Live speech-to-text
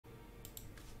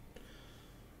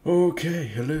Okay,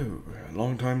 hello.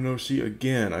 Long time no see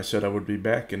again. I said I would be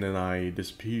back and then I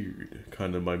disappeared.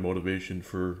 Kind of my motivation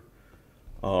for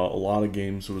a lot of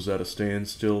games was at a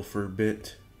standstill for a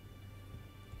bit.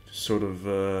 Just sort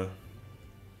of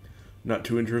not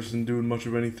too interested in doing much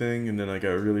of anything, and then I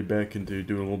got really back into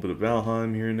doing a little bit of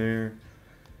Valheim here and there.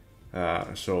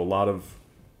 So a lot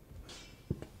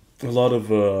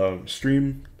of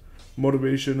stream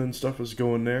motivation and stuff is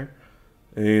going there.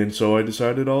 And so I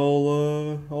decided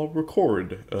I'll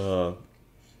record. I'll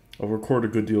record a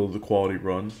good deal of the quality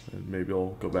run, and maybe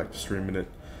I'll go back to streaming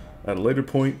it at a later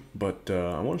point. But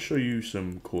I want to show you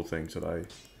some cool things that I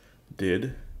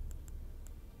did.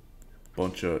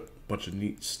 Bunch of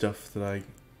neat stuff that I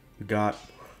got.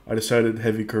 I decided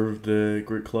heavy curved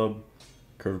great club.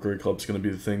 Curved great club's gonna be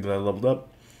the thing that I leveled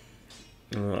up.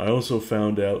 I also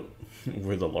found out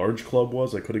where the large club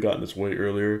was. I could have gotten this way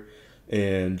earlier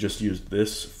and just used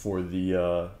this for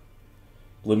the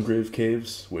Limgrave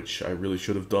caves, which I really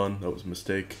should have done. That was a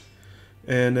mistake.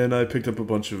 And then I picked up a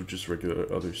bunch of just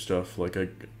regular other stuff. Like I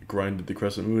grinded the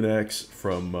Crescent Moon Axe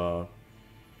from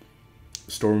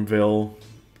Stormvale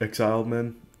Exiled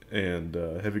Men, and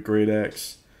Heavy Great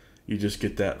Axe. You just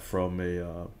get that from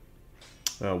a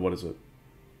what is it?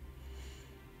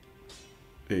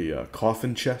 A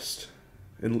coffin chest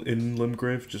in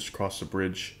Limgrave, just across the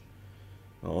bridge.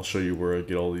 I'll show you where I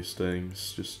get all these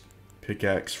things. Just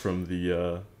pickaxe from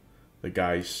the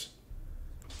guys.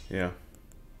 Yeah.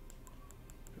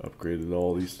 Upgraded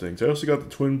all these things. I also got the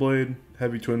twin blade,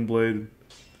 heavy twin blade.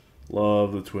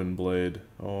 Love the twin blade.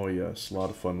 Oh yes, a lot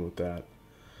of fun with that.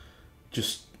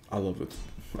 Just, I love it.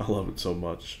 I love it so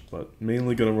much. But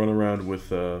mainly gonna run around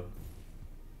with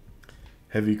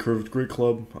heavy curved great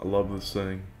club. I love this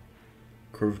thing.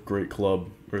 Curved great club,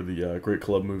 or the great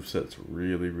club moveset's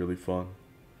really fun.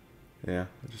 Yeah,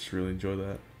 I just really enjoy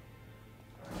that.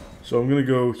 So I'm going to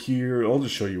go here. I'll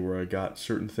just show you where I got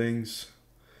certain things.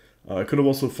 I could have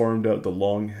also farmed out the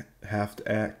long haft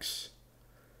axe.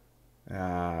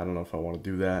 I don't know if I want to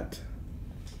do that.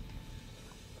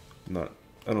 I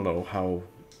don't know how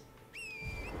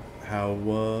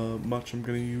much I'm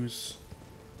going to use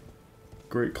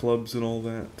great clubs and all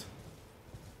that.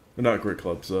 Not great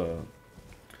clubs,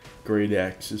 great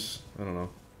axes. I don't know.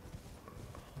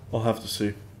 I'll have to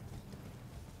see.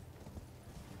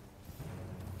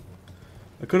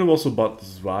 I could have also bought the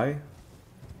Zwei,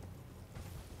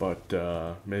 but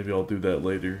maybe I'll do that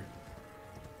later.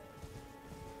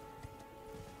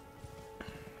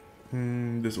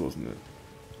 This wasn't it,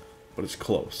 but it's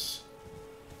close.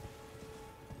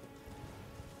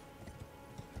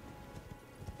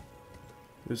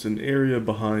 There's an area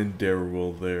behind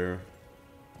Darrowell there.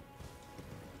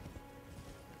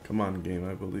 Come on, game,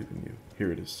 I believe in you.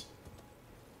 Here it is.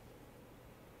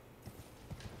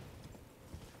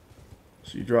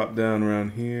 So you drop down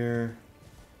around here.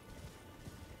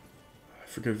 I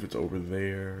forget if it's over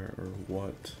there or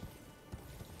what.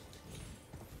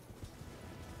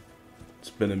 It's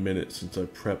been a minute since I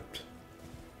prepped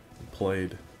and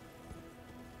played.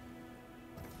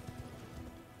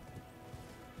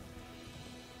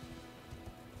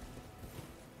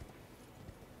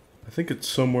 I think it's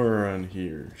somewhere around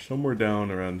here. Somewhere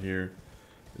down around here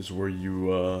is where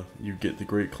you get the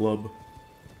great club.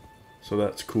 So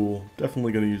that's cool.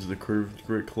 Definitely gonna use the curved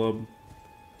great club.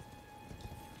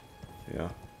 Yeah,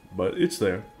 but it's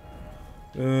there.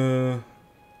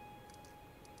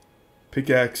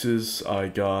 Pickaxes I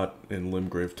got in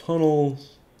Limgrave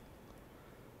Tunnels.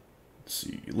 Let's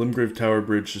see, Limgrave Tower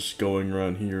Bridge, just going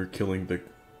around here killing the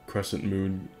Crescent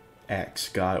Moon Axe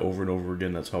guy over and over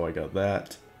again. That's how I got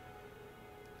that.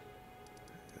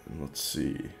 And let's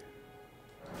see.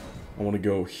 I want to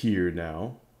go here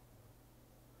now.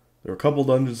 There are a couple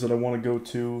dungeons that I want to go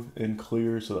to and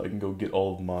clear so that I can go get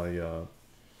all of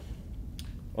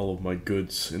my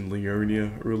goods in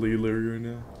Liurnia, early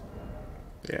Liurnia.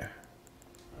 Yeah.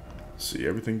 Let's see,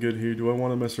 everything good here? Do I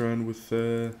want to mess around with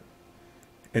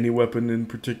any weapon in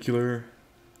particular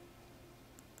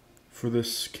for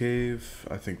this cave?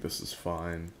 I think this is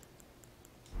fine.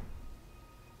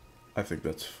 I think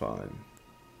that's fine.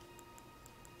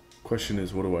 Question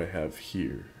is, what do I have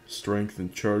here? Strength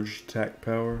and charged attack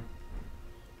power.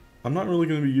 I'm not really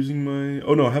going to be using my...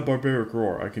 Oh no, I have Barbaric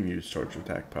Roar. I can use charged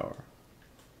attack power.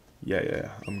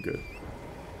 Yeah, I'm good.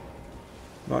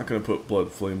 Not going to put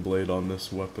Blood Flame Blade on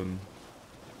this weapon.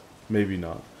 Maybe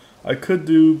not. I could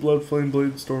do Blood Flame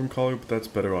Blade Stormcaller, but that's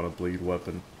better on a bleed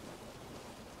weapon.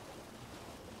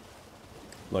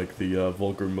 Like the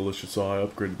Vulgar Militia Saw, I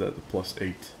upgraded that to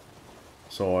 +8.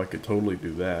 So I could totally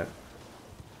do that.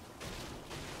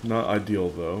 Not ideal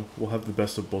though. We'll have the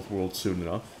best of both worlds soon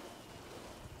enough.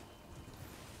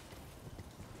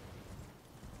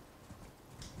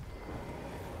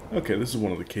 Okay, this is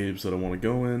one of the caves that I want to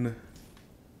go in.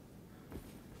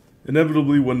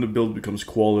 Inevitably, when the build becomes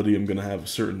quality, I'm going to have a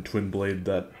certain twin blade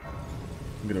that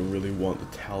I'm going to really want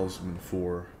the talisman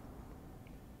for.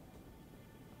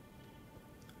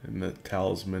 And that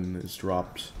talisman is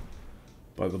dropped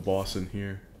by the boss in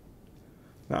here.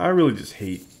 Now, I really just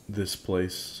hate this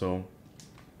place, so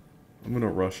I'm going to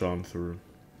rush on through.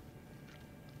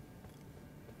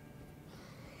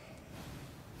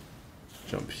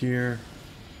 Jump here.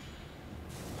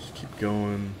 Just keep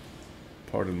going.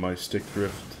 Pardon my stick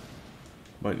drift.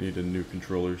 Might need a new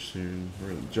controller soon. We're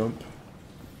going to jump.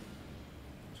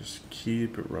 Just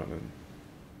keep it running.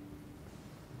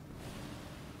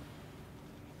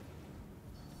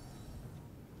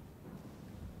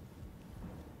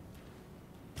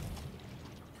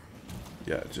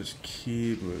 Yeah, just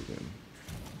keep moving.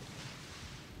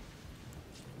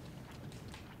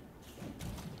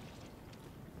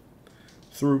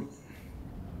 Through.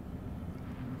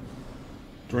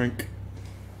 Drink.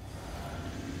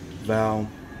 Vow.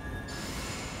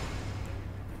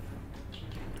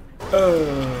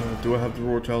 Do I have the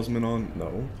Roar Talisman on?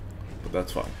 No. But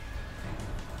that's fine.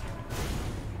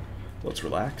 Let's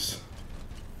relax.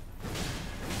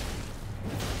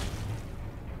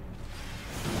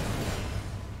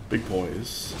 Big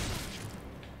poise.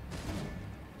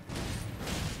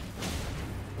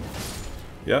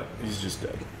 Yep, he's just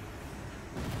dead.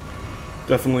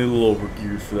 Definitely a little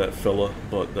overgeared for that fella,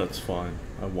 but that's fine.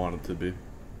 I want it to be.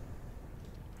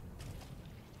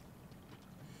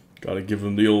 Gotta give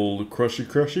him the old crushy,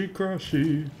 crushy,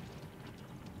 crushy.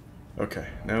 Okay,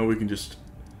 now we can just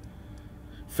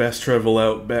fast travel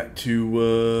out back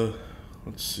to,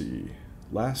 let's see,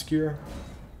 Laskiar?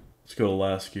 Let's go to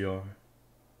Laskiar.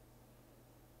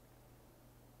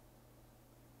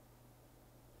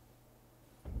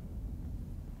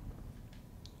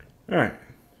 Alright,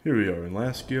 here we are in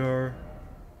Laskiar.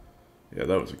 Yeah,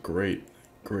 that was a great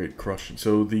crushing.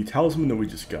 So the talisman that we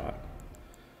just got.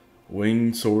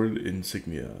 Winged Sword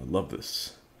Insignia. Love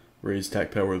this. Raised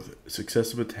attack power with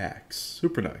successive attacks.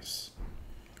 Super nice.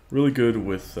 Really good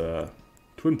with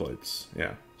twin blades.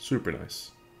 Yeah, super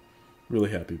nice.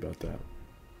 Really happy about that.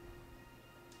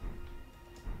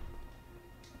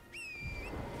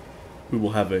 We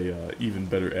will have a even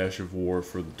better Ash of War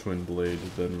for the twin blade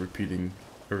than repeating,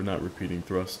 or not repeating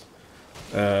thrust.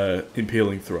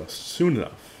 Impaling thrust. Soon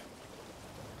enough.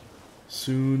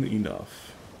 Soon enough.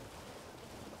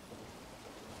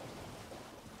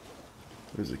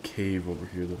 There's a cave over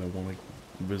here that I want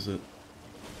to visit.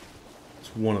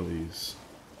 It's one of these.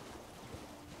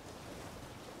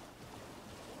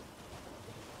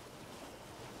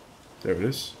 There it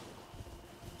is.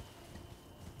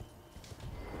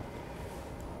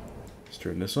 Let's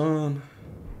turn this on.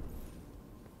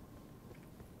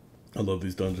 I love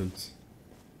these dungeons.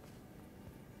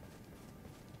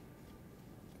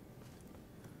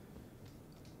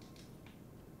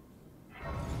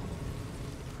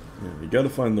 Yeah, you gotta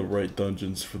find the right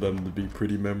dungeons for them to be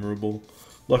pretty memorable.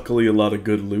 Luckily, a lot of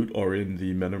good loot are in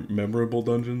the memorable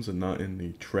dungeons and not in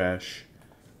the trash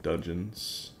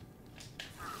dungeons.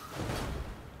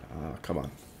 Come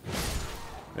on.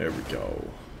 There we go.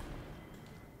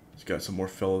 He's got some more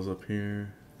fellas up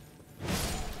here.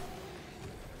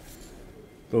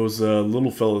 Those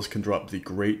little fellas can drop the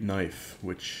Great Knife,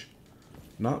 which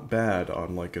not bad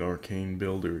on like an arcane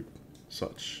build or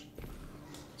such.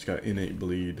 It's got innate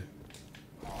bleed.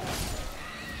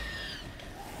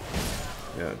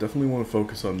 Yeah, definitely want to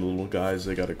focus on the little guys.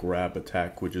 They got a grab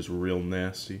attack, which is real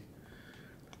nasty.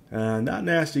 Not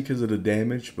nasty because of the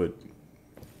damage, but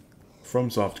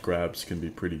FromSoft grabs can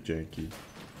be pretty janky.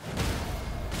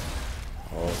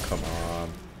 Oh, come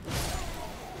on.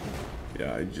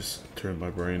 Yeah, I just turned my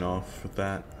brain off with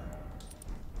that.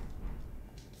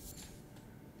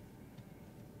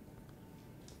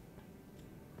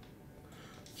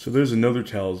 So there's another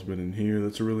talisman in here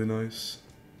that's really nice.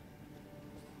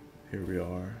 Here we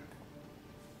are.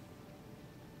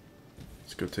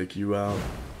 Let's go take you out.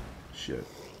 Shit.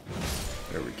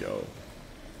 There we go.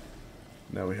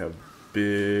 Now we have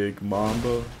Big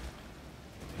Mamba.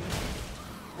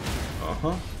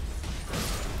 Uh-huh.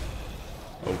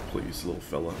 Oh, please, little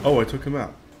fella. Oh, I took him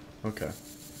out. Okay.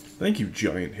 Thank you,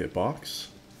 giant hitbox.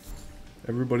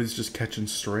 Everybody's just catching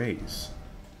strays.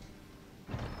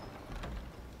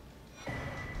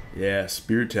 Yeah,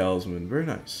 Spirit Talisman. Very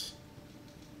nice.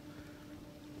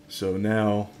 So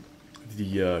now,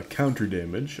 the counter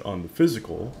damage on the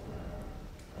physical,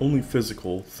 only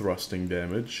physical thrusting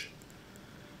damage,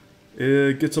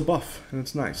 it gets a buff, and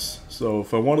it's nice. So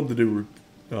if I wanted to do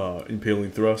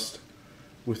Impaling Thrust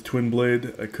with Twin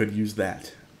Blade, I could use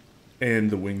that. and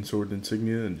the winged sword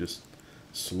insignia and just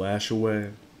slash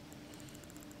away.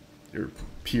 Or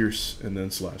pierce and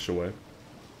then slash away.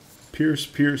 Pierce,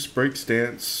 pierce, break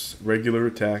stance, regular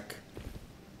attack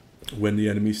when the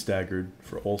enemy's staggered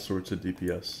for all sorts of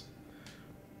DPS.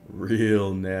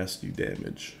 Real nasty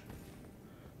damage.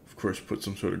 Of course, put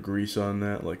some sort of grease on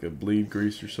that, like a bleed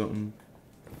grease or something.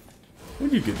 When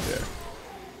do you get there?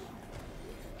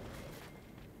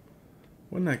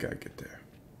 When did that guy get there?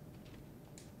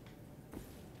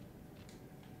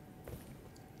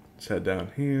 Let's head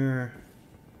down here.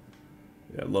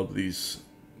 Yeah, I love these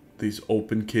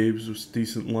open caves with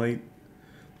decent light.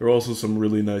 There are also some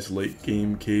really nice late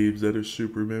game caves that are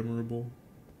super memorable.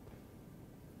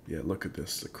 Yeah, look at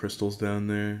this. The crystals down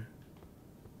there.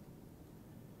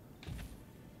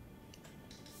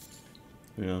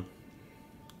 Yeah.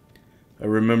 I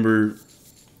remember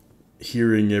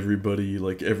hearing everybody,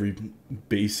 like every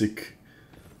basic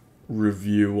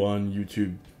review on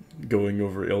YouTube going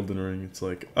over Elden Ring. It's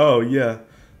like, oh yeah,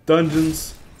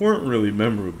 dungeons weren't really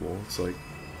memorable. It's like,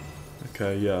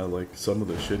 okay, yeah, like some of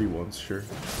the shitty ones, sure.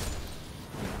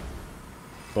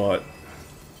 But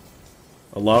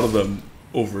a lot of them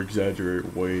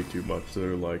over-exaggerate way too much.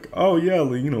 They're like, oh yeah,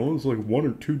 you know, it's like 1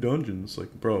 or 2 dungeons.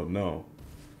 Like, bro, no.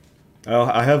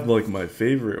 I have like my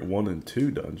favorite 1 and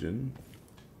 2 dungeon.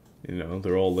 You know,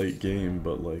 they're all late game,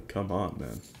 but like, come on,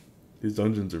 man. These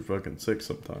dungeons are fucking sick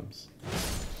sometimes.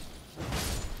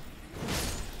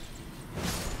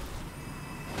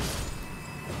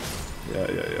 Yeah.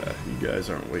 You guys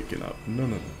aren't waking up.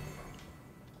 No.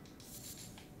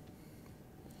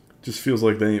 Just feels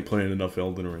like they ain't playing enough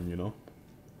Elden Ring, you know?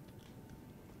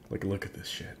 Like, look at this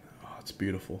shit. Oh, it's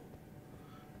beautiful.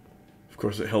 Of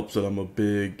course, it helps that I'm a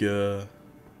big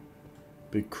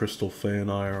crystal fan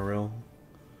IRL.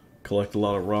 Collect a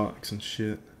lot of rocks and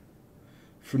shit.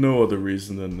 For no other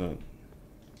reason than that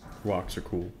rocks are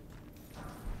cool.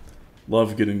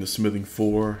 Love getting the smithing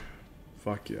 4.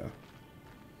 Fuck yeah.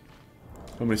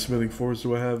 How many smithing 4s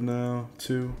do I have now?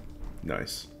 2?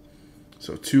 Nice.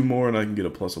 So 2 more and I can get a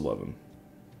plus 11.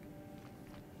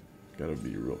 Gotta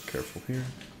be real careful here.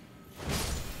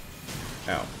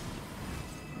 Ow.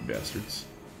 Bastards.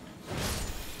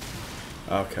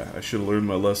 Okay, I should have learned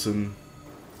my lesson.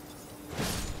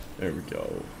 There we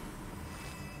go.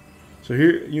 So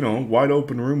here, you know, wide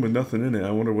open room with nothing in it. I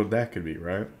wonder what that could be,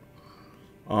 right?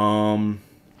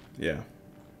 Yeah.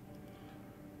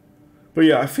 But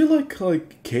yeah, I feel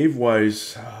like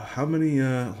cave-wise, how many,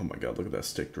 oh my god, look at that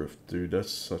stick drift, dude.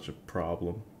 That's such a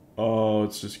problem. Oh,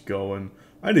 it's just going.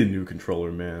 I need a new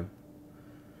controller, man.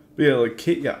 But yeah, like,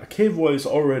 cave-wise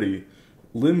already,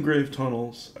 Limgrave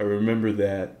tunnels, I remember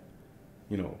that,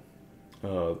 you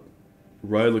know,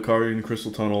 Rylacarian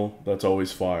Crystal Tunnel, that's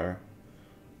always fire.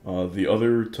 The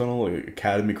other tunnel, like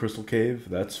Academy Crystal Cave,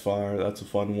 that's fire, that's a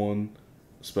fun one.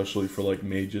 Especially for, like,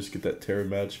 mages, get that Terra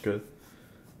Magica.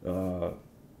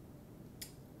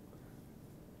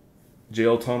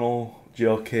 Jail Tunnel,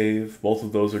 Jail Cave, both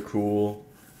of those are cool.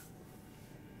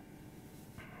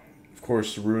 Of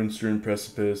course, Ruin-strewn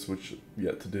Precipice, which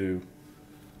yet to do.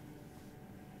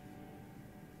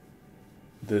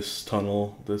 This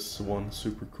tunnel, this one,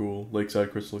 super cool.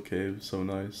 Lakeside Crystal Cave, so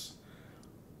nice.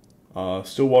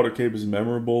 Stillwater Cave is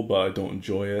memorable, but I don't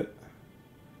enjoy it.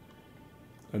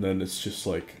 And then it's just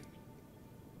like,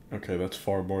 okay, that's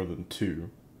far more than 2.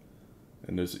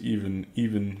 And there's even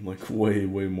like way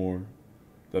more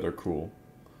that are cool.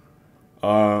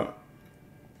 Of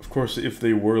course, if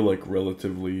they were like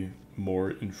relatively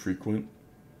more infrequent,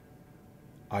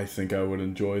 I think I would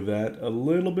enjoy that a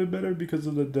little bit better because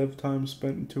of the dev time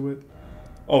spent into it.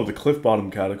 Oh, the Cliff Bottom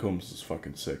Catacombs is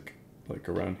fucking sick. Like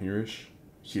around here-ish.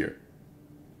 Here.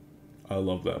 I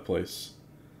love that place.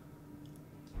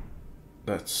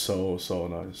 That's so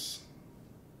nice.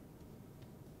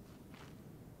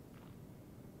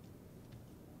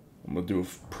 I'm gonna do a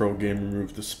pro gamer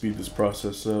move to speed this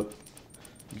process up.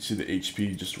 You can see the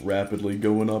HP just rapidly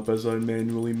going up as I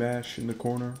manually mash in the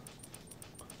corner.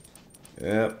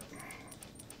 Yep.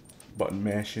 Button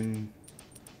mashing.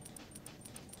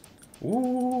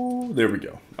 Ooh, there we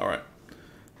go. Alright.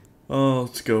 Oh,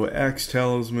 let's go Axe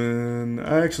Talisman.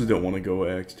 I actually don't want to go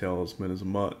Axe Talisman as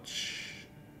much.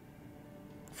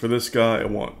 For this guy, I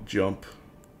want Jump.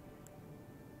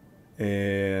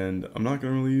 And I'm not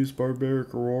going to really use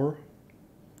Barbaric Roar.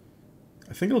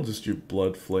 I think I'll just do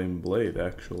Blood Flame Blade,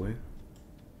 actually.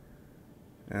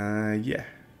 Yeah.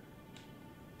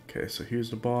 Okay, so here's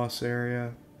the boss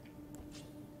area.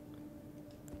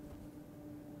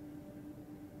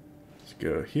 Let's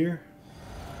go here.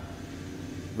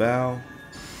 Vow.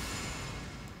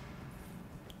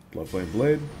 Blood Flame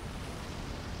Blade.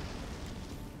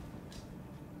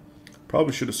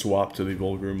 Probably should have swapped to the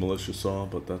Vulgar Militia Saw,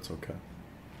 but that's okay.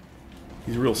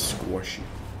 He's real squishy.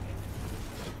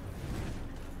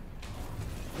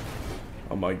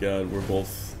 Oh my god, we're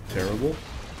both terrible.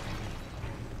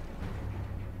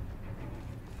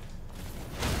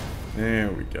 There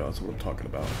we go, that's what I'm talking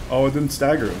about. Oh, it didn't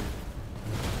stagger him.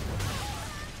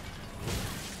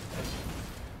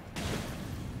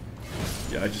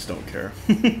 Yeah, I just don't care.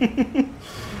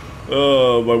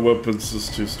 Oh, my weapon's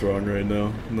just too strong right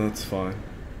now, and that's fine.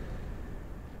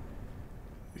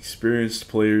 Experienced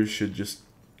players should just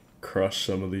crush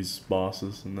some of these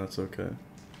bosses, and that's okay.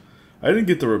 I didn't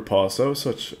get the riposte. That was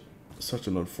such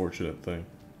an unfortunate thing.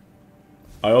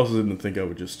 I also didn't think I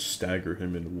would just stagger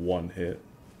him in one hit.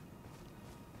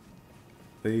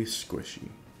 They squishy.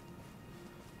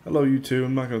 Hello, you two.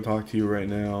 I'm not going to talk to you right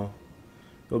now.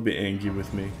 They'll be angry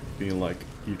with me, being like,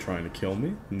 you trying to kill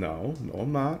me? No, no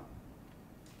I'm not.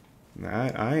 Nah,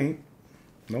 I ain't.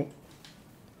 Nope.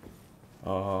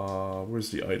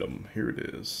 Where's the item? Here it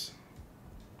is.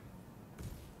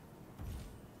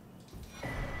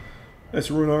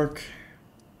 Nice rune arc.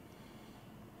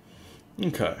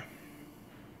 Okay.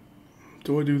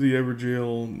 Do I do the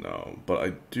Everjail? No, but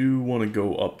I do want to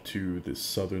go up to this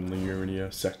southern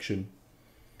Liurnia section.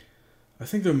 I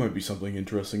think there might be something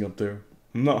interesting up there.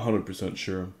 I'm not 100%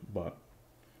 sure, but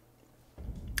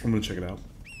I'm going to check it out.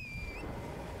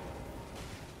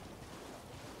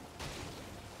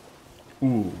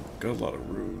 Ooh, got a lot of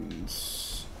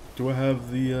runes. Do I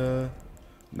have the,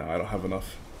 No, I don't have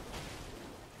enough.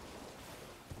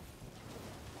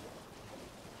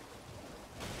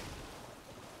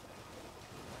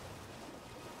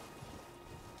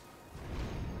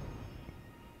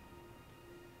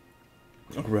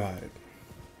 Alright.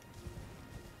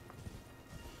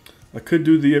 I could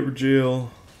do the Everjail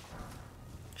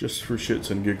just for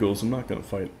shits and giggles. I'm not going to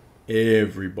fight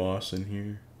every boss in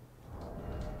here.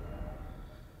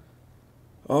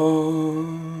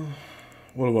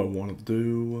 What do I want to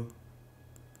do?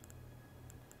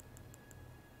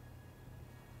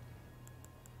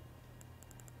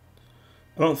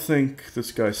 I don't think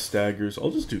this guy staggers.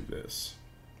 I'll just do this.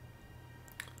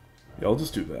 Yeah, I'll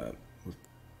just do that.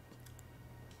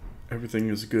 Everything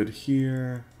is good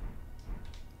here.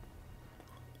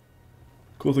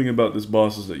 Cool thing about this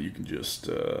boss is that you can just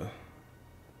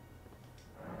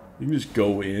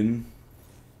go in.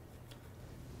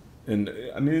 And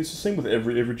I mean, it's the same with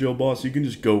every jail boss. You can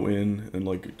just go in and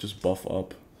like just buff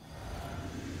up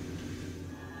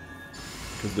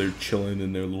because they're chilling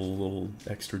in their little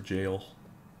extra jail.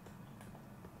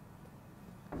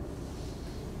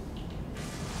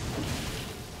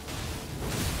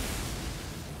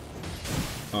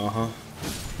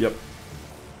 Yep.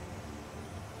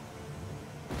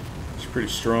 It's pretty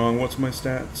strong. What's my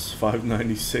stats?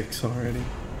 596 already.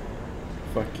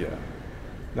 Fuck yeah.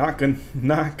 Not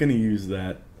gonna use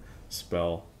that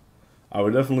spell. I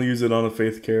would definitely use it on a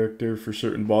faith character for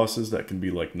certain bosses that can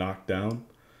be like knocked down.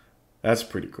 That's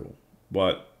pretty cool.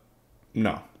 But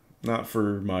no, not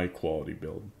for my quality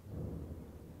build.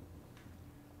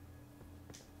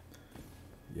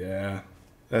 Yeah,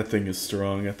 that thing is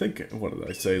strong. I think, what did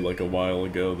I say like a while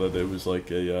ago, that it was like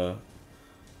a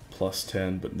plus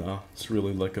 10, but no, it's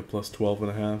really like a plus 12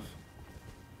 and a half.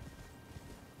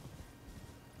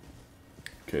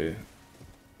 Okay.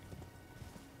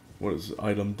 What is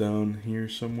item down here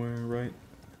somewhere, right?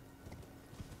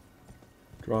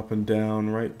 Dropping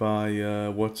down right by,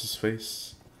 what's his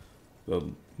face?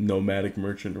 The nomadic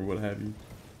merchant or what have you.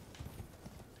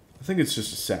 I think it's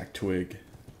just a sack twig.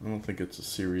 I don't think it's a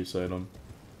serious item.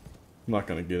 I'm not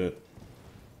gonna get it.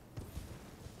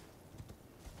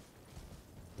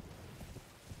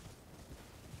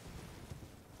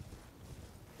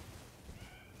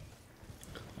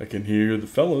 I can hear the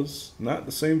fellas, not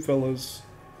the same fellas,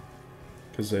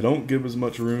 because they don't give as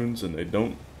much runes and they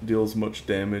don't deal as much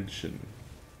damage, and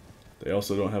they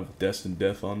also don't have destined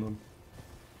death on them.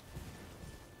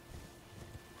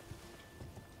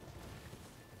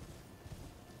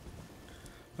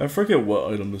 I forget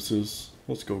what item this is.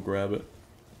 Let's go grab it.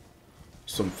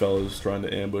 Some fellas trying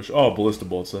to ambush. Oh, ballista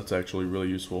bolts. That's actually really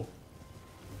useful.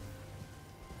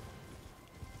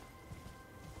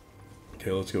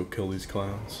 Okay, let's go kill these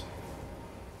clowns.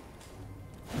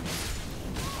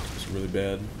 It's really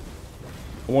bad.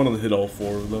 I wanted to hit all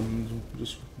 4 of them.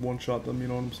 Just one-shot them, you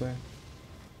know what I'm saying?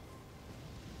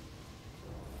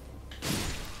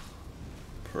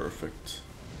 Perfect.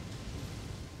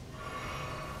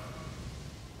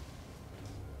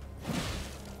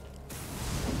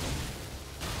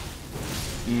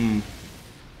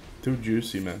 Too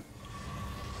juicy, man.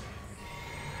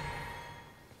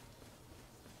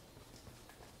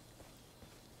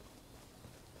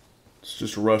 Let's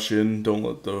just rush in. Don't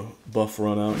let the buff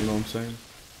run out, you know what I'm saying?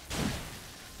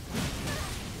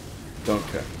 Don't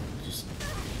care. Just...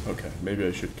 Okay, maybe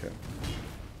I should care.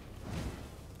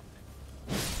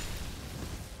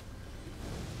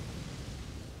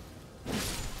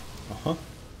 Uh-huh.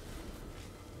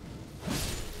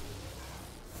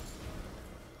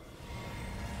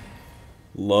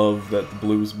 Love that the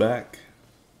blue's back.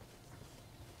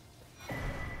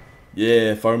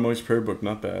 Yeah, Firemonk's Prayer Book,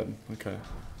 not bad. Okay.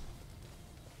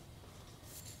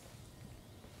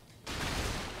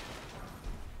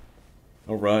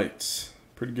 Alright.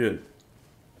 Pretty good.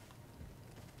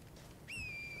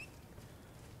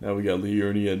 Now we got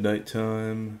Liurnia at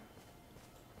nighttime.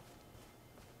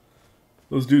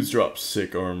 Those dudes drop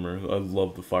sick armor. I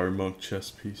love the Fire Monk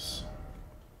chest piece.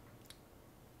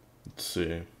 Let's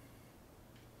see.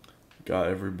 Got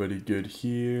everybody good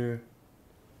here.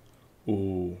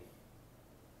 Ooh.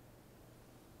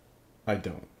 I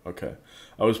don't. Okay.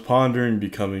 I was pondering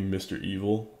becoming Mr.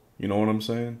 Evil. You know what I'm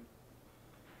saying?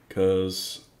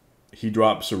 Because he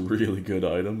drops a really good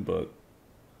item, but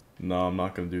no, I'm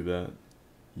not going to do that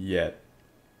yet.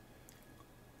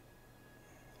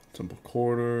 Temple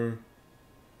Quarter.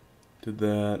 Did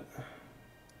that.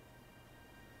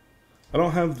 I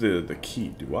don't have the key,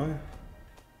 do I?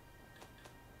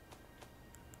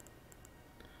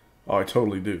 Oh, I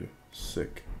totally do.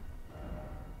 Sick.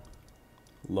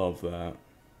 Love that.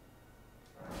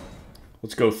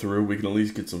 Let's go through. We can at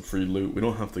least get some free loot. We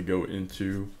don't have to go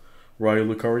into Raya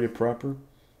Lucaria proper,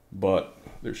 but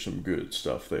there's some good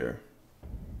stuff there.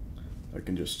 I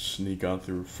can just sneak on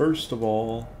through. First of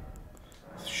all,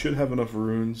 should have enough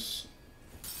runes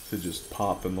to just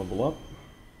pop and level up.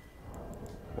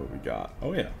 What do we got?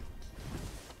 Oh yeah.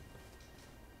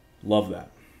 Love that.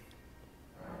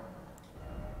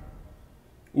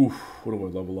 Oof, what do I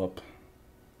level up?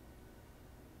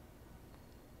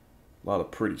 A lot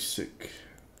of pretty sick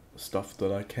stuff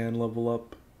that I can level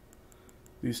up.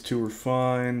 These two are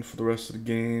fine for the rest of the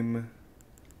game.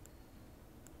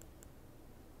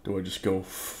 Do I just go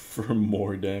for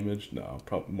more damage? No,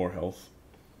 probably more health.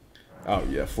 Oh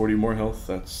yeah, 40 more health,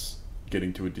 that's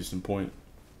getting to a decent point.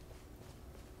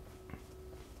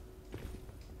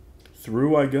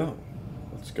 Through I go.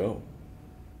 Let's go.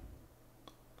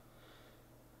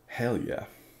 Hell yeah.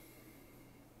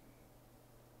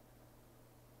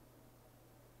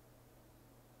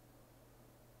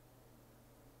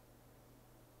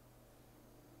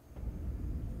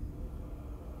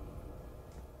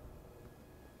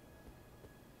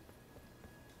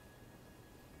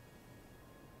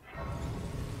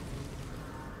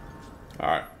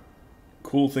 Alright.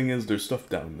 Cool thing is there's stuff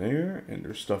down there and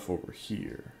there's stuff over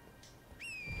here.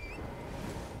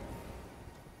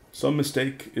 Some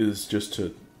mistake is just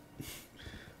to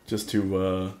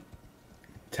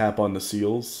tap on the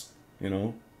seals, you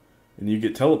know, and you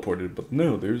get teleported, but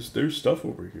no, there's stuff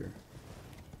over here.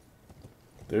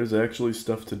 There's actually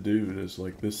stuff to do. There's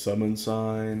like this summon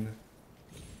sign,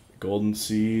 golden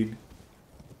seed.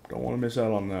 Don't want to miss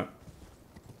out on that.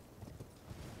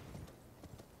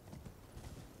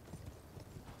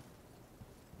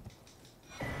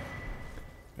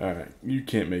 Alright, you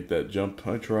can't make that jump.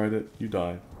 I tried it. You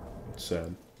die. It's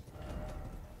sad.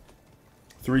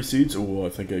 3 seeds? Oh, I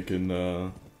think I can,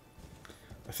 I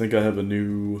think I have a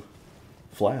new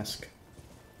flask.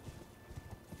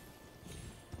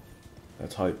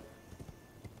 That's hype.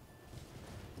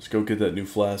 Let's go get that new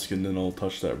flask and then I'll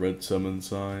touch that red summon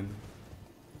sign.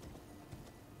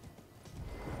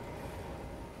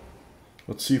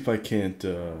 Let's see if I can't,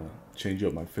 change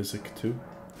up my physic too.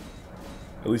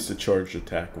 At least a charged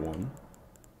attack 1.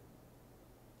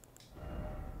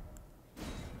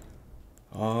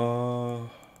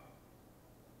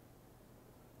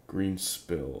 Green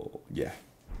spill. Yeah.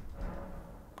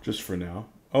 Just for now.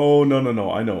 Oh, no.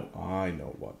 I know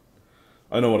what.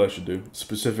 I know what I should do.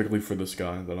 Specifically for this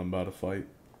guy that I'm about to fight.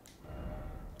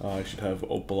 I should have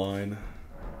Opaline.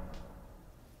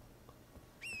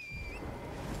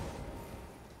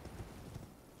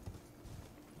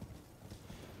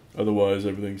 Otherwise,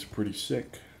 everything's pretty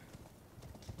sick.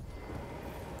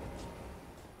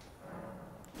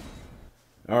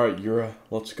 Alright, Yura,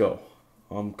 let's go.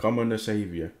 I'm coming to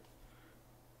save you.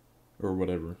 Or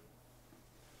whatever.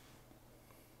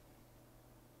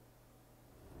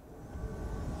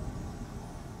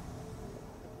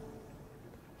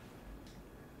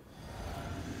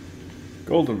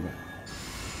 Golden.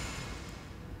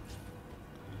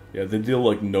 Yeah, they deal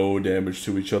like no damage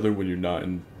to each other when you're not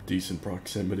in decent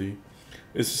proximity.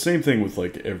 It's the same thing with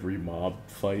like every mob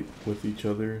fight with each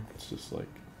other. It's just like,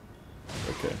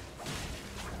 okay.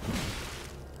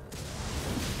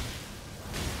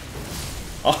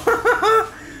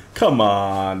 Come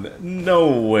on.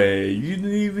 No way. You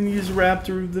didn't even use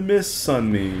Raptor of the Mists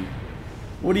on me.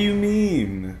 What do you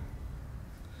mean?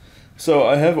 So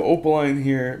I have Opaline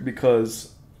here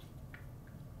because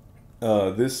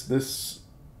this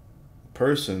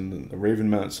person, the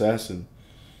Ravenmount Assassin,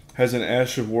 has an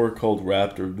Ash of War called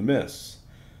Raptor of the Mists,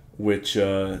 which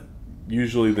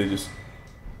usually they just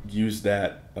use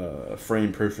that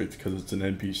frame perfect because it's an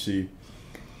NPC.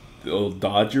 They'll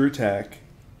dodge your attack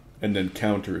and then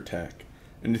counter attack.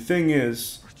 And the thing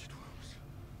is,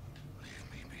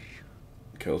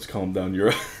 okay, let's calm down.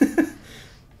 You're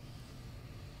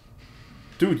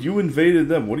dude, you invaded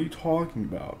them. What are you talking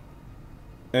about?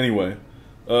 Anyway,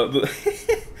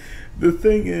 the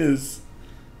thing is,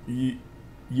 you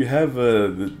have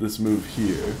this move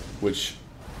here, which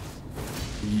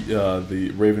the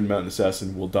Ravenmount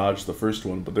Assassin will dodge the first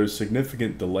one, but there's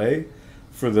significant delay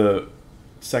for the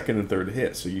second and third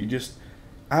hit, so you just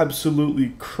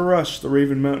absolutely crush the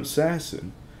Ravenmount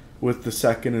Assassin with the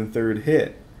second and third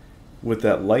hit with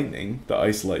that lightning, the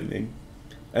ice lightning.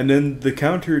 And then the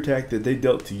counterattack that they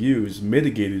dealt to you is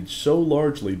mitigated so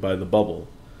largely by the bubble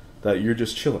that you're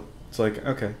just chilling. It's like,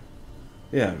 okay,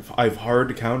 yeah, I've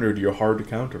hard countered your hard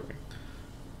countering,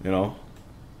 you know?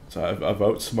 So I've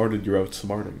outsmarted your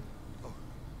outsmarting. Oh,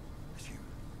 it's you.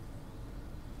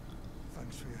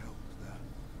 Thanks for your help there.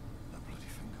 That bloody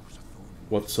finger was a thorn.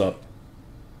 What's up?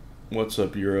 What's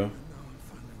up, Yura? Now I'm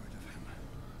finally rid of him.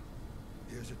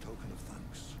 Here's a token of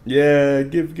thanks. Yeah,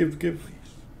 give.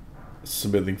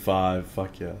 Smithing 5,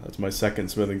 fuck yeah. That's my second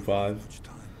Smithing 5.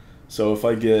 So if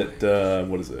I get,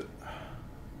 what is it?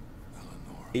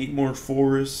 8 more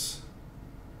forests,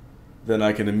 then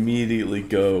I can immediately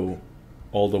go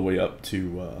all the way up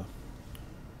to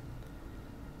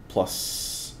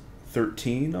plus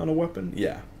 13 on a weapon.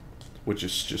 Yeah, which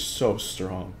is just so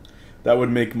strong. That would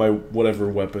make my whatever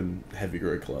weapon Heavy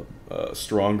Great Club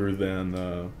stronger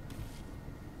than.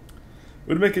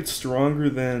 Would make it stronger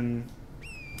than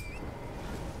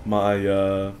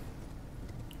my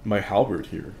my halberd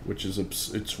here, which is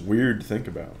it's weird to think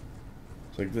about.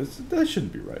 It's like that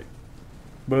shouldn't be right,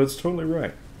 but it's totally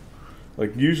right.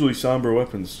 Like usually somber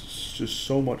weapons just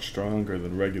so much stronger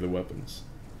than regular weapons.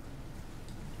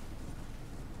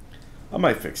 I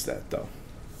might fix that though.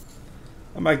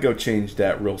 I might go change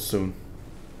that real soon.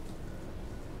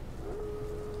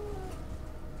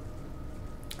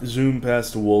 Zoom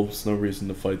past the wolves, no reason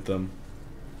to fight them.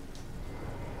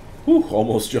 Whew,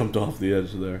 almost jumped off the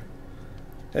edge there.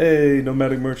 Hey,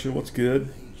 nomadic merchant, what's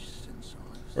good?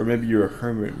 Or maybe you're a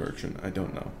hermit merchant, I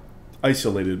don't know.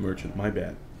 Isolated merchant, my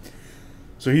bad.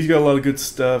 So he's got a lot of good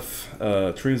stuff.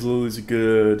 Trina's Lilies are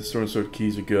good, Storm Sword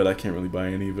Keys are good. I can't really buy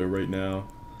any of it right now.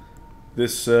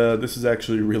 This is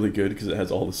actually really good because it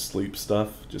has all the sleep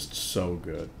stuff. Just so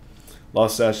good.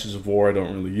 Lost Ashes of War I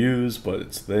don't really use, but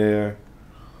it's there.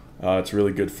 It's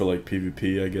really good for like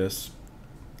PvP, I guess.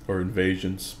 Or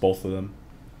invasions, both of them.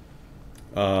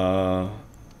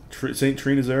 St.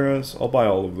 Trina's Eras, I'll buy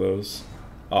all of those.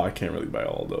 Oh, I can't really buy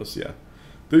all of those, yeah.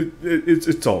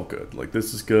 It's all good. Like,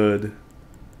 this is good.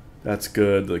 That's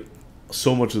good. Like,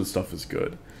 so much of the stuff is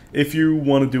good. If you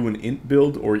want to do an int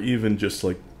build, or even just,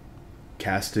 like,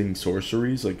 casting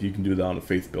sorceries, like, you can do that on a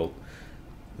faith build.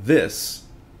 This,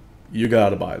 you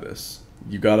gotta buy this.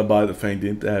 You gotta buy the Fanged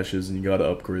Int Ashes, and you gotta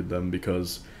upgrade them,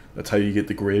 because that's how you get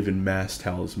the Graven Mass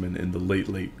Talisman in the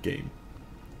late game.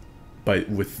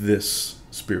 With this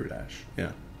Spirit Ash,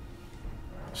 yeah.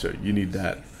 So you need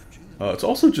that. It's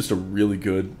also just a really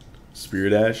good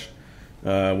Spirit Ash.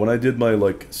 When I did my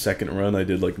like second run, I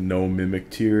did like no Mimic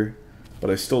tier, but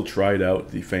I still tried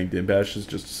out the Fanged Imp Ashes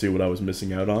just to see what I was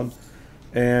missing out on,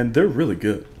 and they're really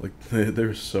good. Like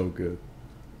they're so good.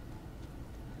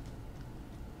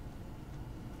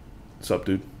 What's up,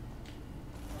 dude?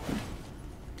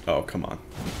 Oh, come on.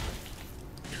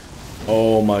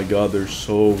 Oh my god, they're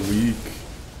so weak.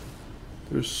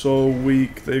 They're so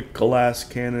weak. They're glass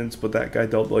cannons, but that guy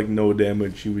dealt like no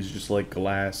damage. He was just like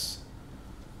glass.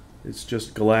 It's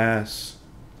just glass.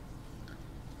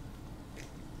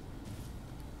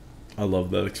 I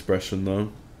love that expression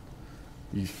though.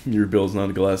 Your build's not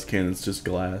a glass cannon, it's just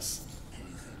glass.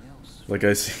 Like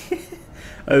I see.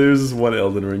 There's this one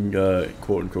Elden Ring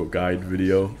quote-unquote guide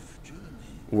video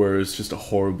where it's just a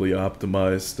horribly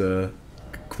optimized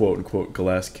quote-unquote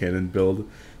glass cannon build.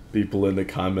 People in the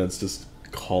comments just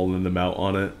calling them out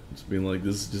on it, just being like,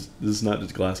 this is not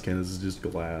just glass cannons, this is just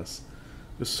glass.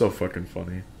 It's so fucking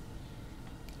funny.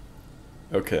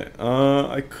 Okay,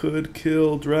 I could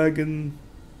kill Dragon.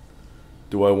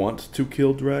 Do I want to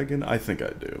kill Dragon? I think I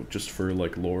do, just for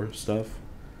like lore stuff.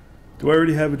 Do I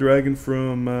already have a dragon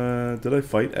from, did I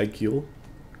fight Agheel?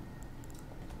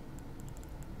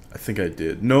 think I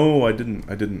did. No, I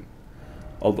didn't.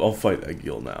 I'll fight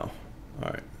Agheel now.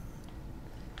 Alright.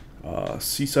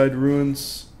 Seaside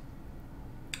Ruins.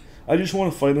 I just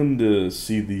want to fight him to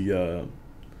see the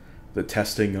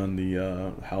testing on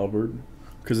the halberd.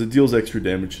 Because it deals extra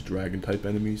damage to dragon-type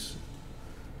enemies.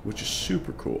 Which is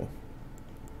super cool.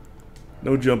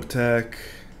 No jump attack.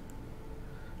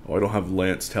 Oh, I don't have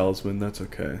Lance Talisman. That's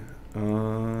okay.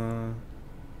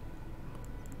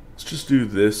 Let's just do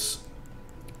this.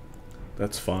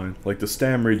 That's fine. Like, the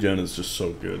stam regen is just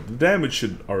so good. The damage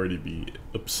should already be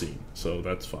obscene, so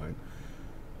that's fine.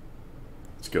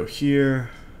 Let's go here.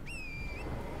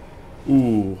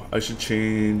 Ooh, I should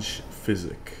change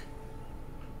Physic.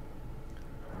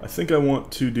 I think I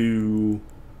want to do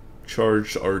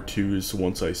charged R2s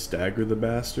once I stagger the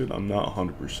bastard. I'm not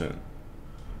 100%.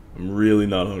 I'm really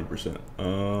not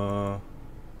 100%.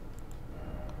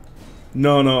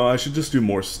 No, I should just do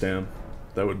more stam.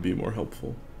 That would be more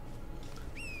helpful.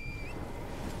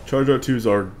 Charge R2s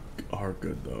are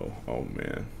good though. Oh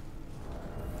man.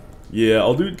 Yeah,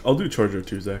 I'll do charge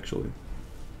R2s actually.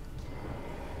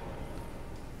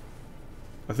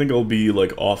 I think I'll be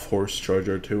like off horse charge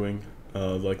R2ing,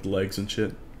 like legs and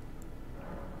shit.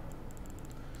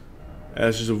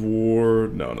 Ashes of War.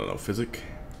 No, Physic.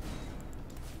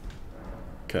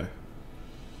 Okay.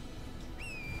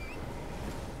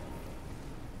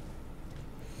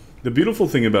 The beautiful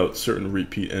thing about certain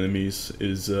repeat enemies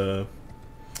is, A,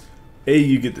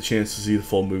 you get the chance to see the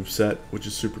full moveset, which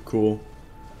is super cool.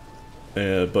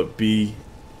 But B,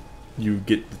 you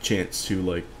get the chance to,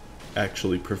 like,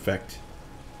 actually perfect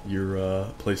your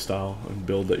playstyle and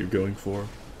build that you're going for.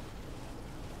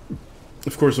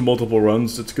 Of course, in multiple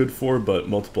runs it's good for, but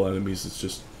multiple enemies it's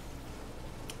just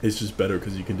better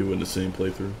because you can do it in the same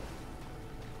playthrough.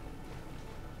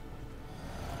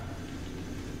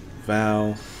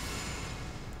 Vow.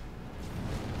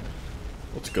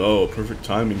 Let's go. Perfect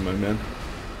timing, my man.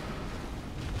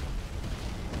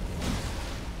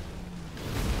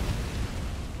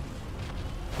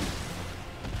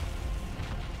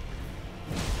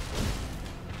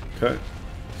 Okay.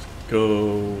 Let's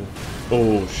go.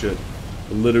 Oh, shit.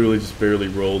 I literally just barely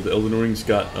rolled. The Elden Ring's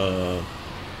got,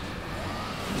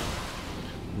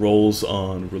 rolls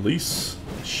on release.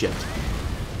 Shit.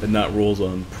 And not rolls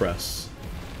on press.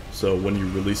 So when you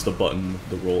release the button,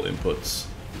 the roll inputs.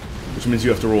 Which means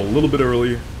you have to roll a little bit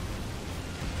earlier.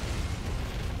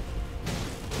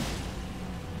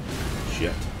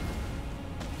 Shit.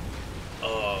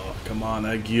 Oh, come on,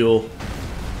 Agheel.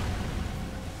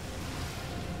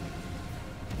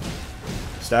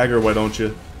 Stagger, why don't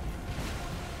you?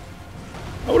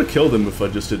 I would have killed him if I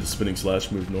just did the spinning slash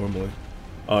move normally.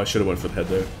 Oh, I should have went for the head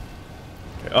there.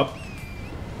 Okay, up.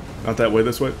 Not that way,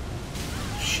 this way.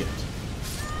 Shit.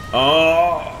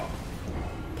 Oh!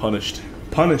 Punished.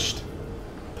 Punished.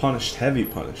 Punished. Heavy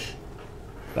punish.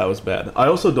 That was bad. I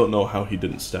also don't know how he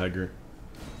didn't stagger.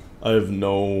 I have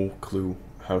no clue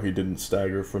how he didn't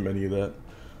stagger from any of that.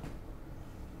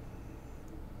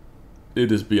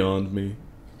 It is beyond me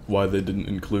why they didn't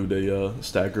include a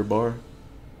stagger bar.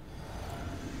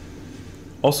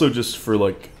 Also, just for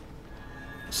like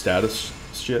status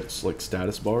shits, like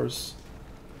status bars,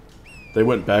 they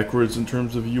went backwards in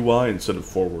terms of UI instead of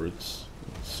forwards.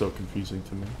 It's so confusing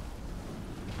to me.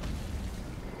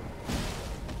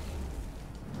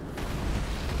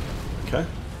 Okay.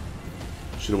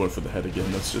 Should have went for the head again.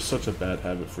 That's just such a bad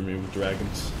habit for me with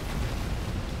dragons.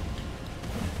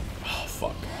 Oh,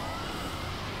 fuck.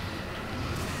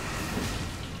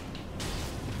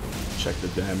 Check the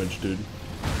damage, dude.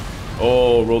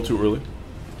 Oh, roll too early.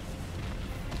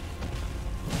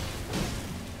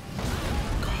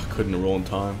 God, couldn't roll in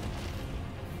time.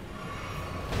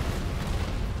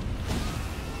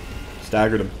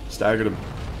 Staggered him. Staggered him.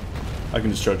 I can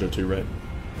just charge that too, right?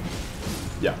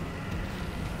 Yeah.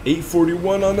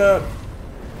 841 on that.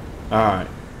 Alright.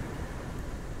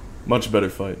 Much better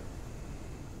fight.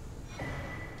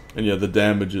 And yeah, the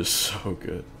damage is so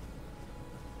good.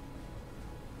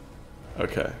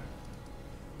 Okay.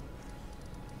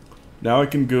 Now I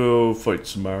can go fight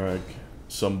Smarag.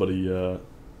 Somebody,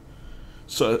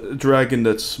 so a dragon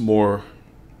that's more,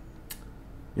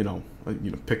 you know,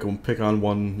 pick on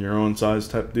one your own size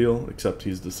type deal, except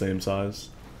he's the same size.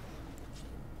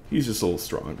 He's just a little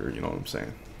stronger, you know what I'm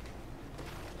saying?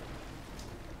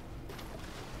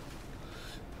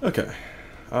 Okay.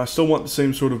 I still want the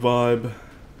same sort of vibe.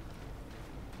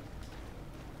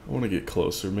 I want to get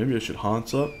closer. Maybe I should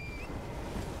Haunts up.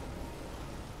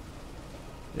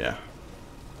 Yeah.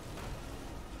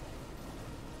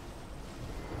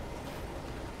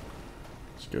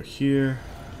 Let's go here.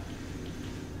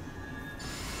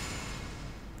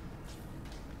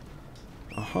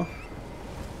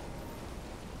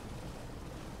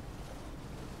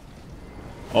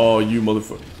 Oh, you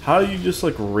motherfucker. How do you just,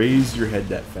 like, raise your head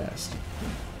that fast?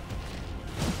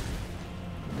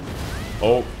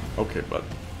 Oh, okay, bud.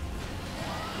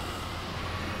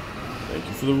 Thank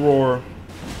you for the roar.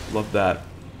 Love that.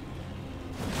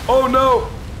 Oh, no!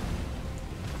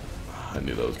 I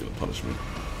knew that was gonna punish me.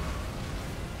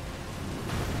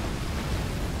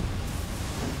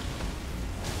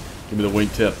 Give me the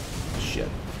wingtip. Shit.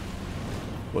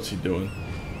 What's he doing?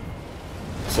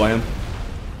 Slam?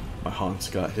 My Hans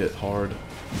got hit hard.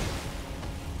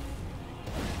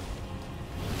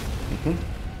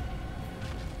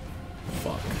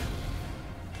 Fuck.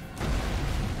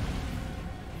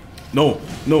 No,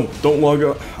 no, don't log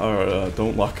out.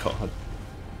 Don't lock on.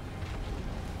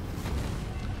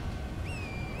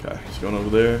 Okay, he's going over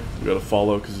there. We gotta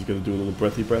follow because he's gonna do a little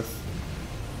breathy breath.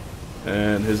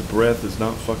 And his breath is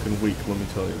not fucking weak, let me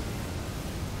tell you.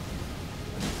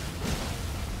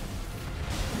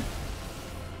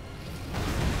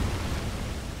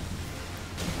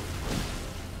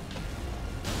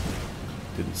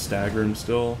 Didn't stagger him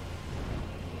still.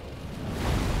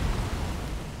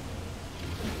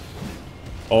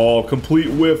 Oh, complete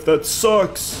whiff. That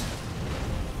sucks.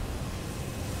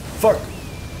 Fuck.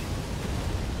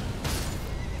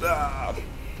 Ah.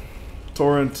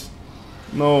 Torrent.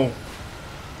 No.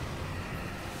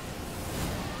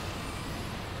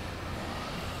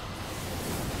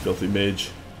 Filthy mage.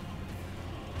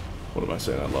 What am I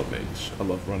saying? I love mage. I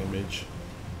love running mage.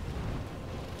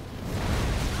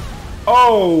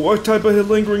 Oh, what type of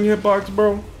lingering hitbox,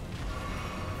 bro?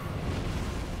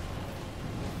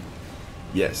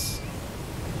 Yes.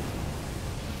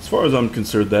 As far as I'm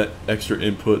concerned, that extra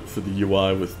input for the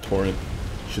UI with Torrent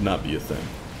should not be a thing.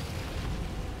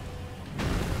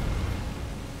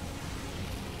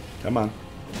 Come on.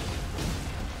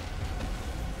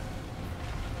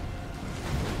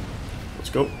 Let's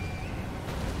go.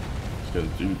 Just gotta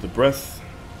do the breath.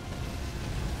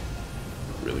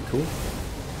 Really cool.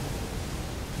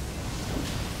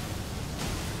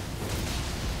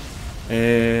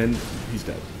 And he's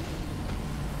dead.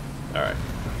 Alright.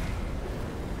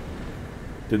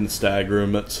 Didn't stagger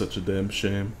him, that's such a damn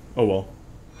shame. Oh well.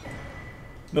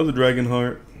 Another dragon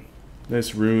heart.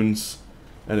 Nice runes.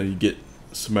 And then you get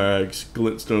Smarag's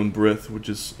glintstone breath, which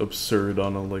is absurd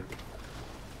on a like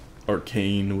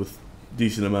arcane with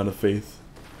decent amount of faith.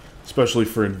 Especially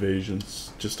for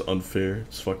invasions. Just unfair.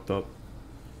 It's fucked up.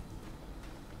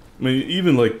 I mean,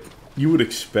 even like you would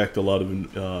expect a lot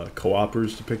of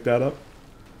co-opers to pick that up.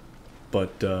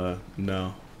 But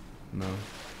no. No.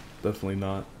 Definitely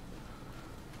not.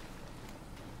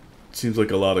 It seems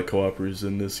like a lot of co-opers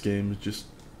in this game is just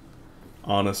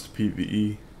honest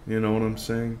PvE. You know what I'm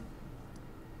saying?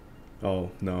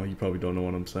 Oh, no, you probably don't know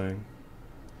what I'm saying.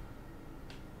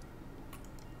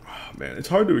 Oh, man, it's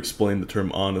hard to explain the term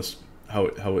honest, how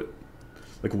it,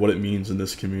 like what it means in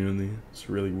this community. It's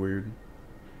really weird.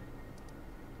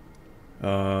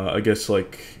 I guess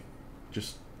like,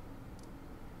 just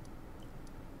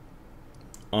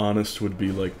honest would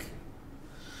be like,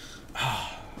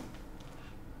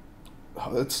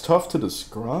 it's tough to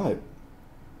describe.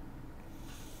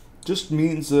 Just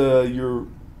means you're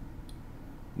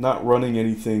not running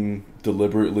anything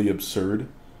deliberately absurd.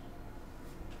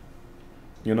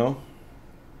 You know?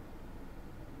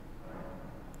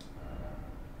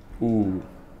 Ooh.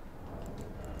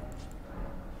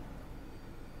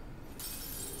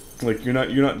 Like you're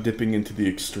not dipping into the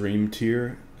extreme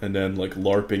tier and then like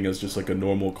LARPing as just like a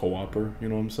normal co-opper, you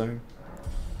know what I'm saying?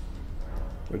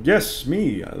 Like, yes,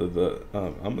 me.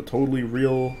 I'm a totally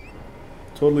real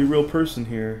person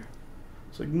here.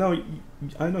 It's like, no,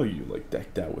 I know you like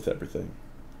decked out with everything.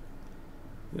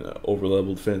 You know,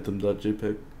 overleveled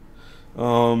phantom.jpg.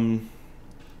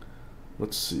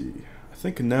 Let's see. I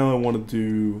think now I want to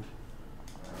do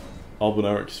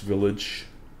Albinaurics Village.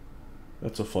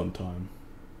 That's a fun time.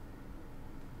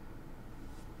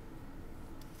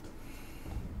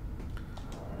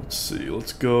 Let's see.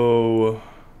 Let's go.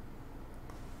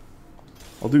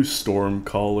 I'll do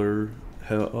Stormcaller,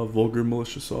 Vulgar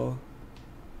Militia Saw.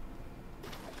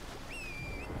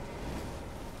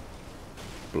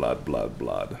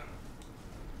 Blood.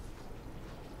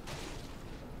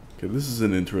 Okay, this is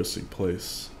an interesting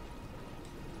place.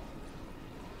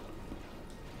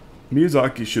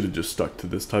 Miyazaki should have just stuck to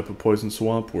this type of poison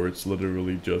swamp where it's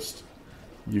literally just,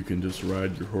 you can just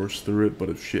ride your horse through it, but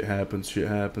if shit happens, shit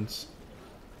happens.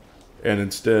 And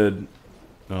instead,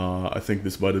 I think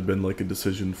this might have been like a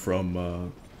decision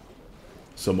from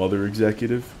some other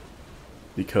executive,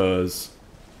 because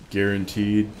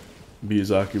guaranteed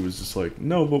Miyazaki was just like,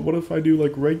 no, but what if I do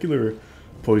like regular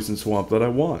poison swamp that I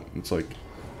want? It's like,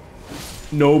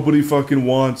 nobody fucking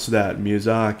wants that,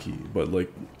 Miyazaki. But,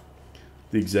 like,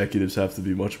 the executives have to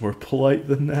be much more polite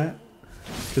than that.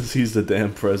 Because he's the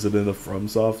damn president of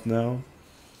FromSoft now.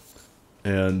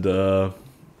 And,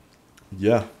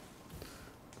 yeah.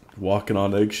 Walking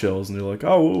on eggshells, and they're like,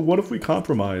 oh, well, what if we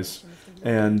compromise?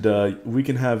 And we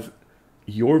can have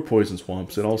your poison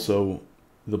swamps and also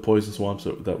the poison swamps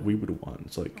that we would want.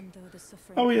 It's like,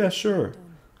 oh yeah, sure.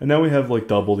 And now we have like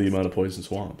double the amount of poison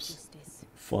swamps.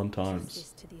 Fun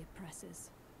times.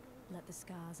 Let the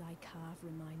scars I carve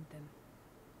remind them.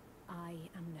 I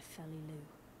am Nefelilu,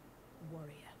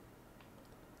 warrior.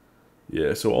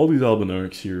 Yeah, so all these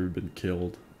Albinaurics here have been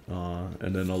killed.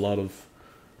 And then a lot of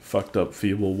fucked up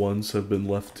feeble ones have been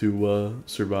left to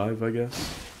survive, I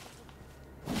guess.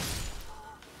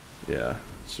 Yeah,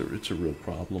 it's a real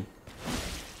problem.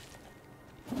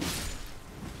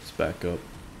 Let's back up.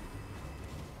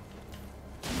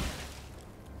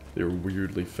 They're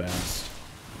weirdly fast.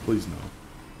 Please no.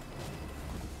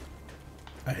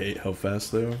 I hate how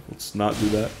fast they are. Let's not do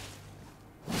that.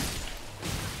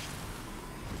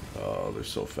 Oh, they're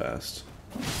so fast.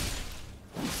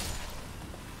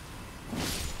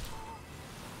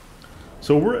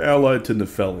 So we're allied to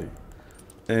Nefeli.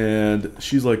 And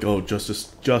she's like, oh,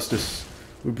 justice, justice.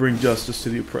 We bring justice to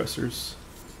the oppressors.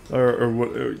 Or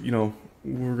what, you know,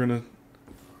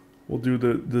 we'll do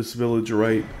this village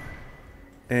right.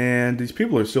 And these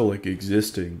people are still, like,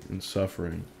 existing and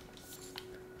suffering.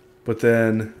 But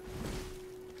then,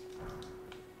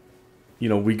 you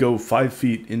know, we go 5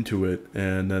 feet into it,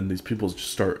 and then these people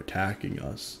just start attacking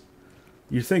us.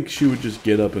 You think she would just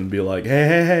get up and be like,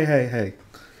 hey.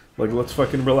 Like, let's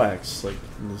fucking relax. Like,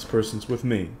 this person's with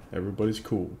me. Everybody's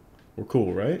cool. We're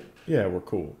cool, right? Yeah, we're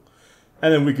cool.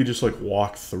 And then we could just, like,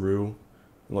 walk through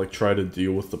and, like, try to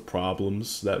deal with the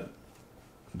problems that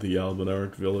the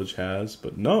Albinauric village has.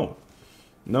 But no.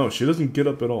 No, she doesn't get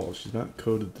up at all. She's not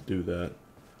coded to do that.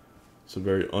 It's a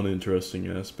very uninteresting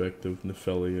aspect of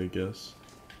Nefeli, I guess.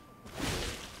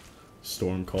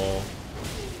 Stormcall.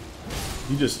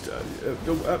 You just...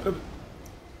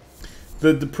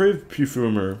 The depraved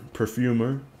perfumer,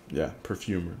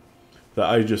 that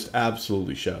I just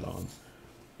absolutely shat on,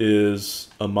 is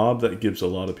a mob that gives a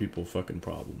lot of people fucking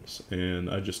problems. And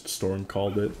I just storm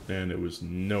called it, and it was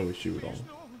no issue at all.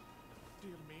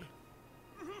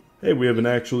 Hey, we have an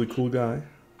actually cool guy.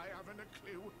 I haven't a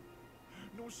clue.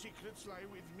 No secrets lie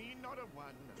with me, not a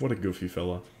one. What a goofy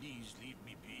fella. Please leave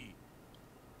me be.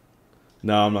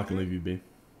 No, I'm not gonna leave you be.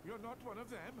 You're not one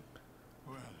of them.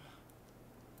 Well,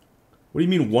 What do you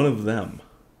mean, one of them?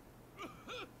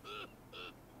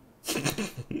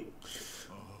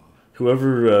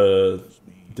 Whoever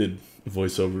did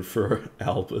voiceover for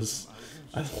Albus,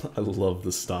 I love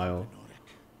the style.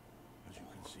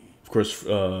 Of course,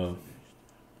 the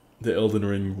Elden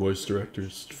Ring voice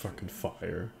director's fucking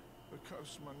fire.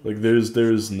 Like,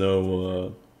 there's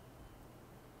no,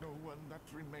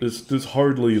 there's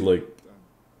hardly, like,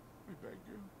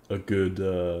 a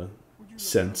good,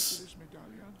 sense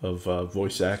of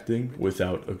voice acting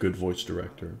without a good voice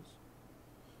director.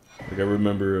 Like, I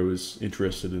remember I was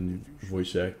interested in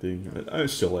voice acting. I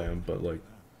still am, but, like,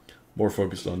 more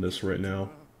focused on this right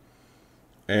now.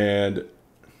 And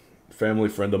a family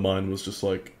friend of mine was just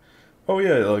like, oh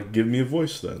yeah, like, give me a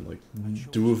voice then. Like,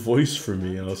 do a voice for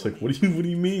me. And I was like, what do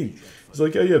you mean? He's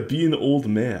like, oh yeah, be an old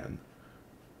man.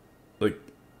 Like,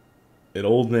 an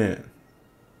old man.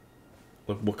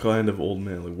 Like, what kind of old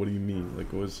man? Like, what do you mean?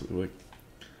 Like, what's, like...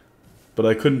 But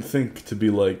I couldn't think to be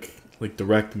like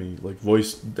direct me, like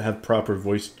have proper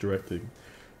voice directing.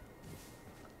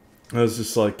 I was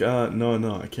just like,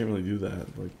 no, I can't really do that.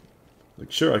 Like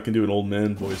sure, I can do an old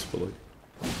man voice, but like,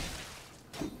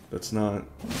 that's not.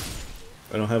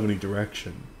 I don't have any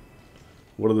direction.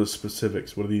 What are the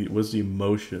specifics? What is the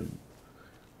emotion?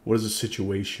 What is the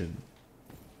situation?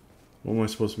 What am I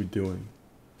supposed to be doing?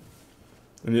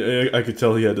 And I could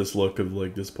tell he had this look of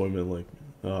like disappointment, like,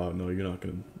 oh no, you're not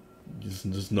gonna.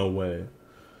 Just no way.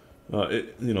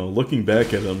 You know, looking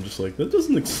back at it, I'm just like, that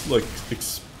doesn't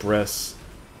express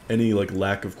any like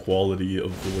lack of quality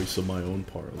of voice on my own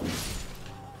part.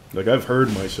 Like I've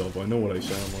heard myself. I know what I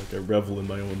sound like. I revel in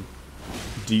my own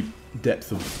deep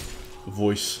depth of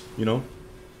voice. You know.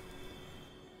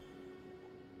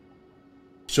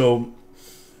 So,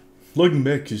 looking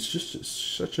back is just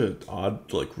such an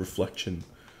odd like reflection.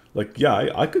 Like, yeah,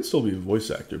 I could still be a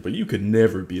voice actor, but you could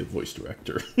never be a voice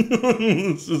director.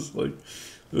 It's just like,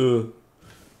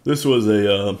 this was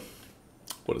a,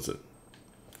 what is it?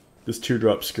 This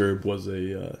teardrop scurb was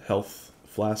a health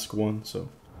flask one, so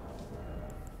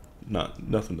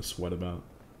nothing to sweat about.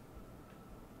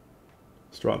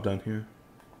 Let's drop down here.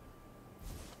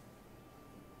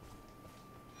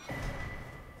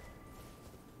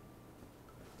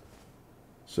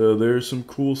 So there's some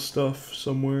cool stuff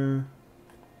somewhere.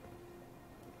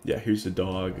 Yeah, here's the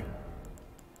dog.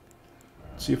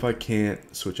 Let's see if I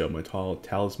can't switch out my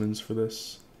talismans for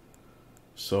this.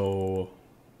 So,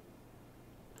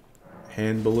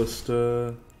 hand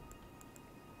ballista.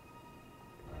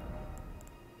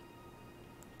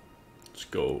 Let's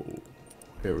go.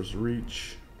 Arrow's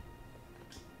reach.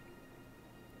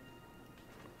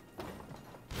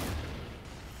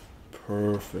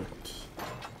 Perfect.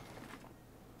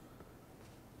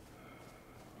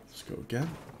 Let's go again.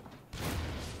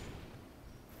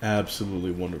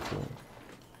 Absolutely wonderful.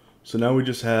 So now we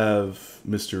just have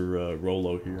Mr.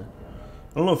 Rollo here.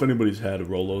 I don't know if anybody's had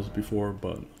Rollos before,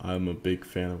 but I'm a big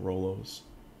fan of Rollos.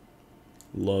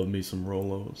 Love me some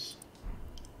Rollos.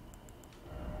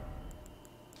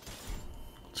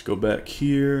 Let's go back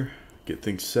here, get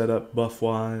things set up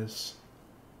buff-wise.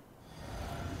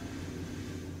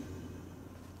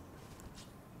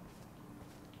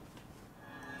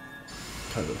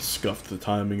 Kind of scuffed the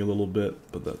timing a little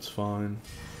bit, but that's fine.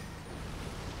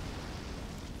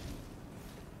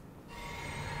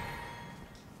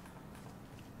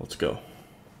 Let's go.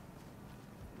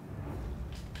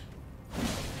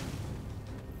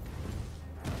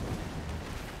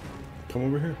 Come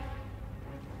over here.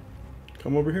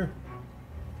 Come over here.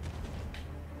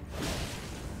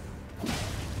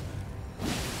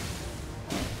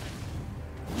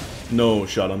 No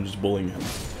shot, I'm just bullying him.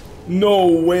 No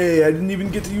way, I didn't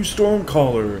even get to use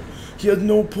Stormcaller. He had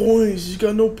no poise, he's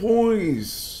got no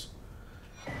poise.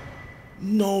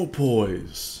 No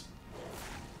poise.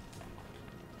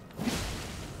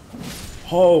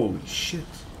 Holy shit.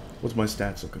 What's my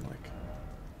stats looking like?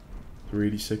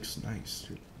 386, nice,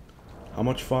 dude. How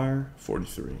much fire?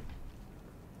 43.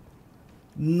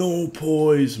 No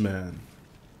poise, man.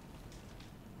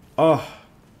 Ah.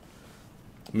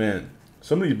 Man,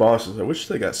 some of these bosses, I wish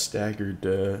they got staggered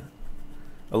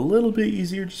a little bit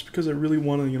easier just because I really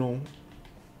want to, you know,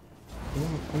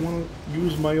 I want to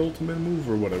use my ultimate move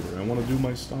or whatever. I want to do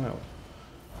my style.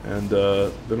 And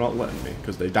they're not letting me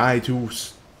because they die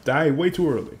way too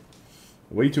early.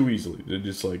 Way too easily. They're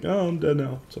just like, oh, I'm dead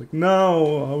now. It's like,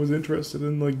 no, I was interested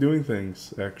in, like, doing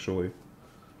things, actually.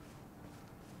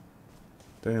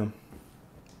 Damn.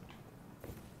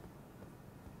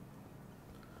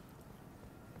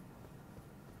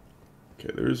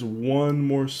 Okay, there's one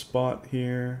more spot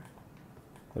here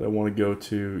that I want to go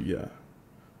to. Yeah.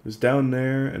 There's down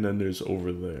there, and then there's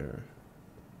over there.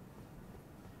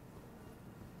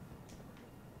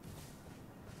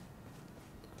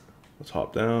 Let's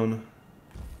hop down.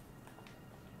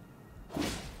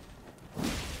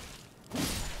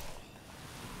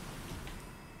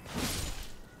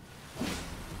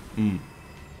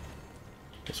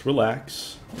 Let's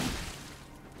relax.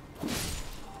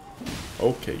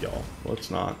 Okay, y'all. Let's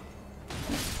not.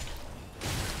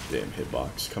 Damn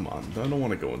hitbox. Come on. I don't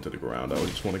want to go into the ground. I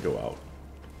just want to go out.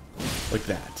 Like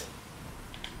that.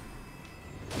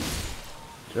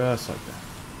 Just like that.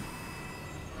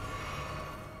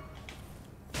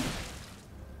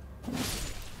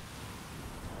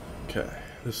 Okay.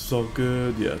 This is all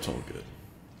good. Yeah, it's all good.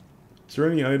 Is there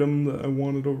any item that I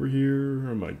wanted over here,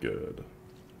 or am I good?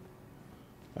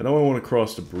 I know I want to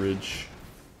cross the bridge.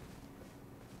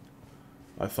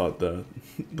 I thought that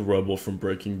the rubble from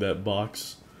breaking that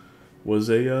box was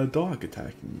a dog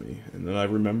attacking me, and then I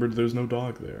remembered there's no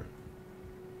dog there.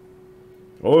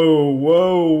 Oh,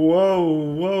 whoa, whoa,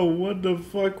 whoa, what the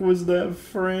fuck was that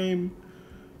frame?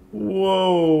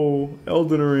 Whoa,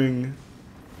 Elden Ring.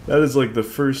 That is like the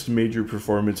first major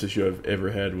performance issue I've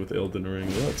ever had with Elden Ring.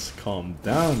 Let's calm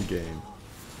down, game.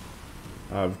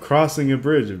 I'm crossing a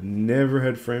bridge. I've never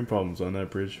had frame problems on that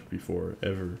bridge before,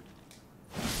 ever.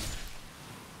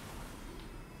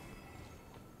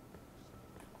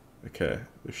 Okay,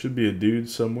 there should be a dude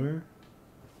somewhere.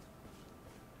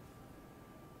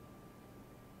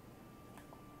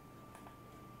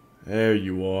 There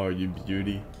you are, you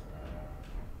beauty.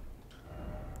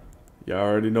 You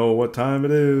already know what time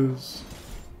it is.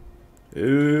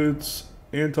 It's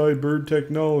anti-bird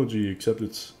technology, except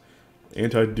it's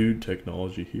anti-dude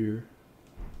technology here.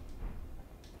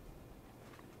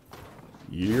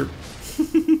 Yep.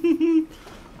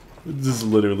 Just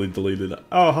literally deleted.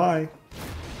 Oh, hi.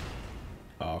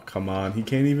 Oh, come on. He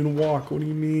can't even walk. What do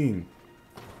you mean?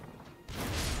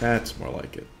 That's more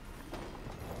like it.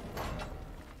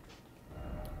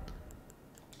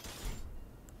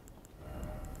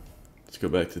 Let's go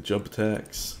back to jump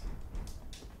attacks.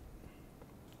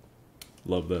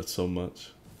 Love that so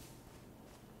much.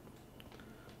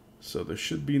 So there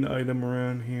should be an item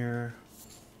around here.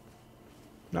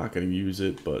 Not going to use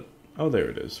it, but... Oh, there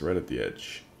it is. Right at the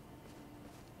edge.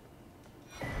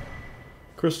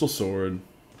 Crystal Sword.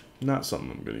 Not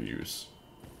something I'm going to use.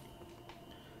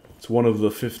 It's one of the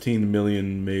 15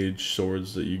 million mage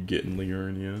swords that you get in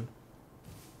Liurnia.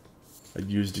 I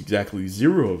used exactly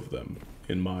 0 of them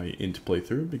in my int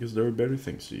playthrough because there are better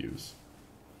things to use.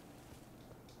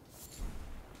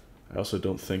 I also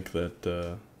don't think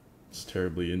that it's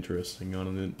terribly interesting on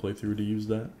an int playthrough to use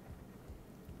that.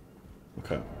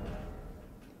 Okay.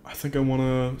 I think I want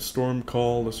to storm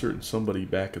call a certain somebody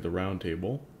back at the round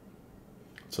table.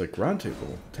 It's like, round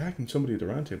table? Attacking somebody at the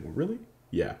round table? Really?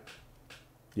 Yeah.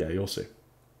 Yeah, you'll see.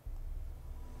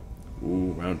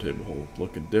 Ooh, round table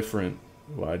looking different.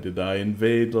 Why did I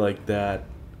invade like that?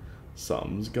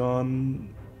 Something's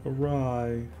gone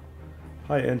awry.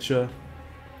 Hi, Ensha.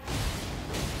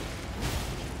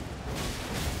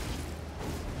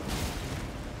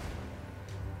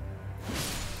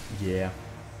 Yeah.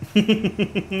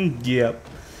 Yep.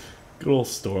 Good old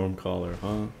Stormcaller,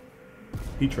 huh?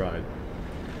 He tried.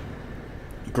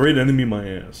 Great enemy, my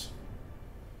ass.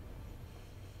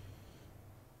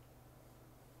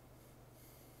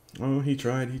 Oh, he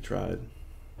tried, he tried.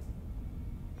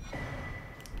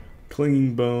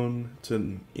 Clinging Bone. It's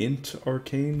an int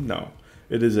arcane? No.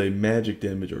 It is a magic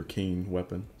damage arcane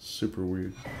weapon. Super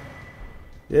weird.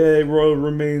 Yay, Royal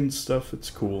Remains stuff. It's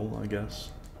cool, I guess.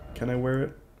 Can I wear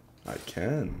it? I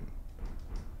can.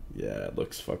 Yeah, it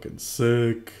looks fucking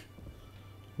sick.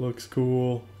 Looks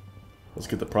cool. Let's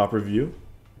get the proper view.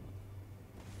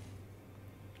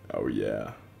 Oh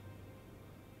yeah.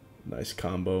 Nice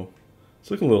combo.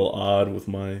 It's looking a little odd with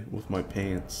my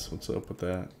pants. What's up with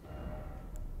that?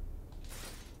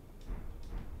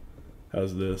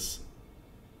 How's this?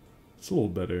 It's a little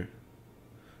better.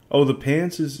 Oh, the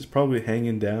pants is probably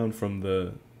hanging down from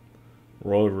the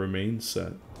Royal Remains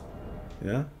set.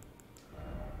 Yeah?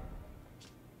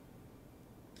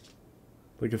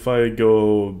 Like if I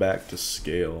go back to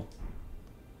scale,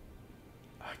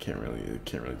 I can't really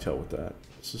tell with that.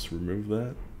 Let's just remove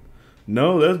that.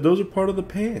 No, those are part of the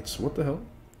pants. What the hell?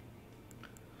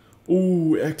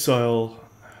 Ooh, Exile.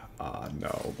 Ah,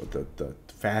 no, but the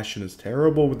fashion is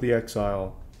terrible with the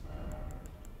Exile.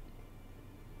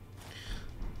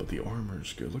 But the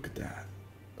armor's good. Look at that.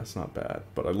 That's not bad.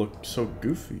 But I look so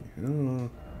goofy.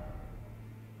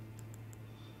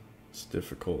 It's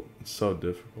difficult. It's so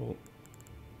difficult.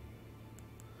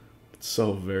 It's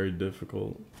so very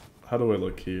difficult. How do I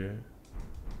look here?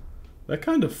 That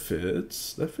kind of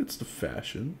fits. That fits the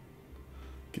fashion.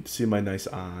 Get to see my nice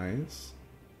eyes.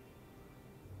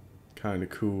 Kind of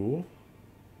cool.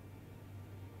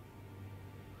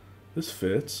 This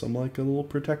fits. I'm like a little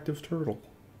protective turtle.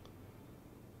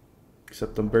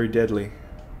 Except I'm very deadly.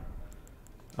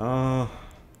 I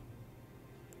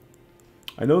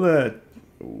know that.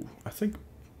 Ooh, I think.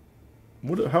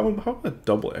 How about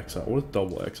double exile? What does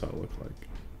double exile look like?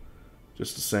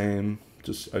 Just the same.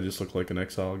 I just look like an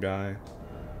exile guy.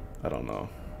 I don't know.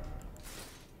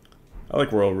 I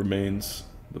like Royal Remains.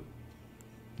 The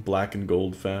black and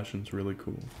gold fashion's really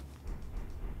cool.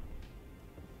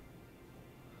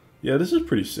 Yeah, this is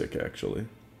pretty sick actually.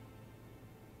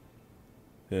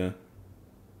 Yeah.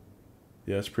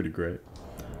 Yeah, it's pretty great.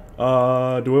 Do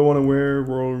I want to wear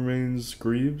Royal Remains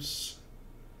Greaves?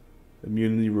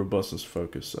 Immunity, robustness,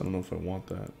 focus. I don't know if I want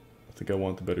that. I think I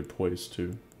want the better poise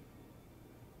too.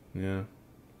 Yeah.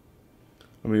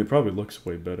 I mean, it probably looks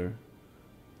way better.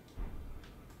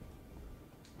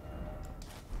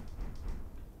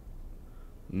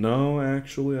 No,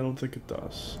 actually, I don't think it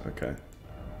does. Okay.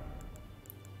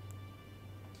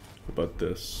 What about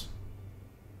this?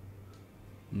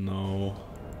 No.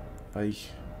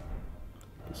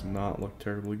 Does not look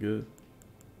terribly good.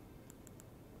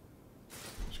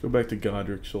 Let's go back to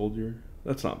Godric Soldier.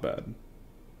 That's not bad.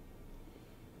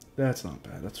 That's not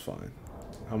bad. That's fine.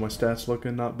 How my stats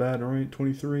looking? Not bad, right?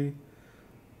 23.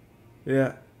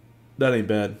 Yeah, that ain't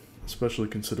bad. Especially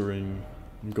considering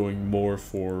I'm going more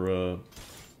for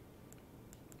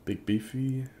big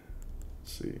beefy.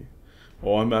 Let's see.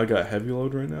 Oh, I got heavy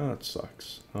load right now. That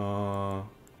sucks.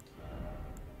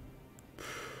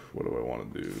 What do I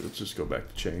want to do? Let's just go back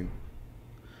to chain.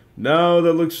 No,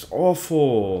 that looks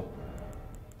awful.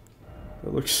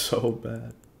 That looks so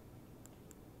bad.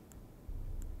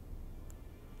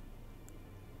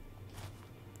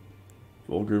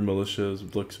 Vulgar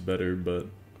Militias looks better, but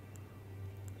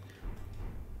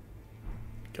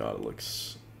God, it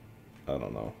looks, I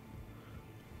don't know.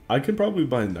 I could probably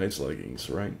buy Knight's leggings,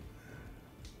 right?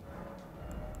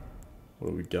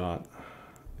 What do we got?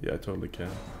 Yeah, I totally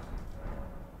can.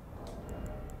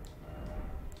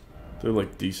 They're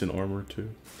like decent armor too.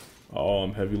 Oh,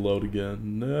 I'm heavy load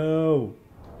again. No!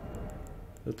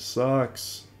 That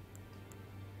sucks.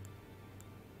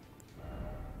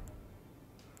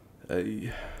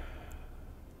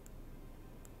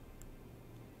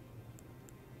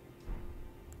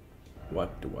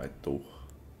 What do I do?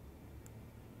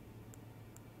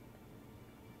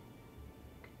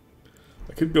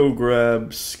 I could go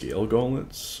grab scale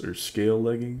gauntlets or scale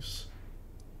leggings.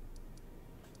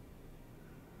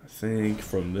 I think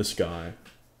from this guy.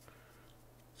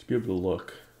 Let's give it a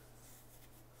look.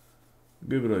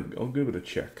 I'll give it a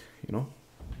check, you know?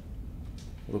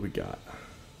 What do we got?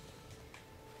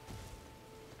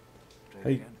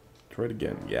 Hey, try it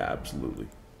again. Yeah, absolutely.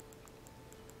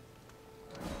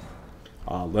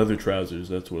 Ah, leather trousers,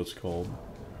 that's what it's called.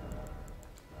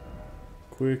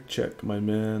 Quick check, my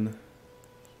man.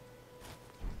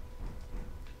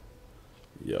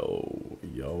 Yo,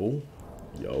 yo,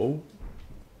 yo,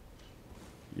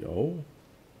 yo.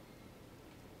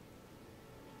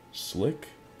 Slick,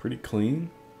 pretty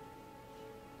clean.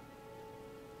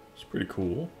 It's pretty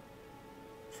cool.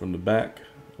 From the back,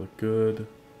 look good.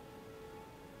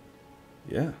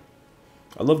 Yeah.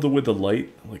 I love the way the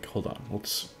light, like, hold on,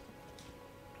 let's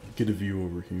get a view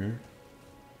over here.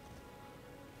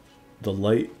 The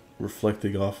light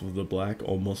reflecting off of the black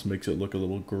almost makes it look a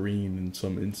little green in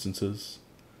some instances.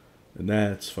 And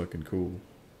that's fucking cool.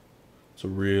 It's a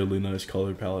really nice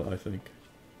color palette, I think.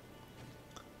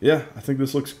 Yeah, I think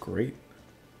this looks great.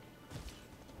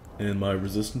 And my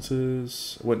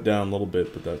resistances went down a little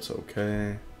bit, but that's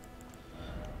okay.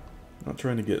 Not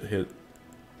trying to get hit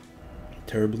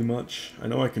terribly much. I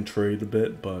know I can trade a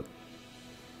bit, but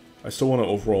I still want to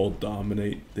overall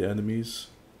dominate the enemies.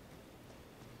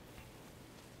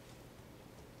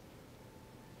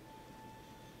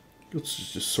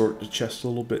 Let's just sort the chest a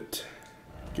little bit.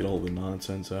 Get all the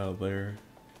nonsense out of there.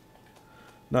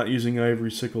 Not using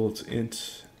ivory sickle, it's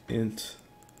int.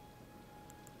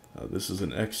 This is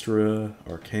an extra,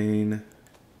 arcane.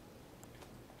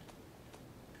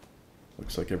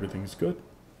 Looks like everything's good.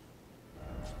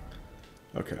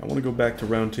 Okay, I want to go back to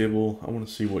round table. I want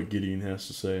to see what Gideon has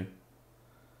to say.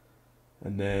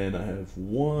 And then I have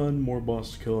one more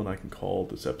boss to kill and I can call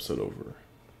this episode over.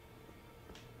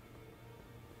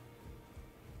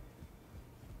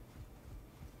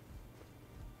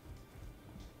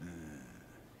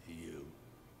 You.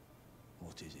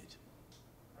 What is it?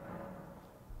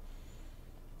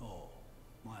 Oh,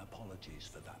 my apologies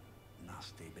for that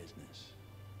nasty business.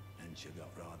 Ensha got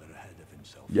rather ahead of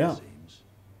himself, yeah. It seems.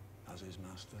 As his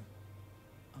master,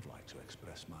 I'd like to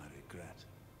express my regret.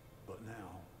 But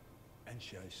now,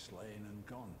 Ensha is slain and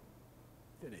gone.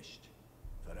 Finished.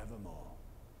 Forevermore.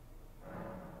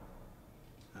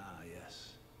 Ah,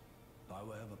 yes. By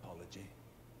way of apology,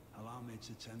 allow me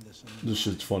to tender some... This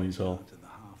shit's funny as hell. ...to the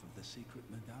half of the secret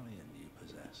medallion you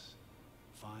possess.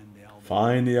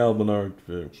 Find the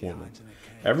Albinauric woman.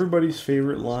 Everybody's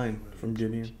favorite line from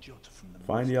Gideon.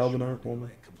 Find the Albinauric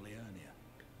woman.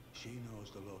 She knows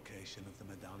the location of the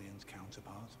medallion's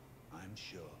counterpart, I'm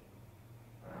sure.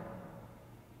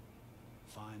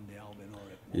 Find the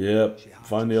Albinauric woman. Yep,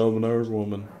 find the Albinauric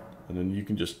woman. And then you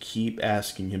can just keep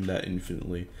asking him that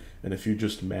infinitely. And if you're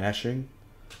just mashing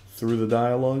through the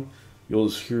dialogue, you'll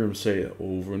just hear him say it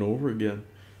over and over again.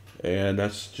 And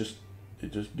that's just,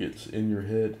 it just gets in your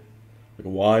head. Like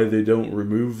why they don't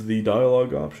remove the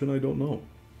dialogue option, I don't know.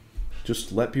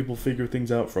 Just let people figure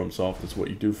things out from Soft. That's what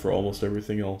you do for almost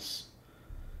everything else.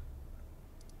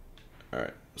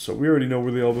 Alright, so we already know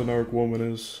where the Albinauric woman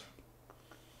is.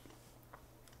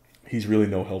 He's really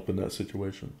no help in that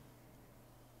situation.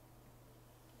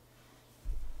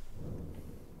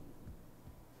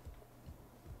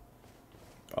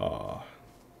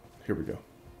 Here we go.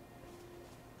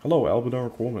 Hello,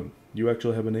 Albinauric woman. You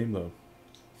actually have a name, though.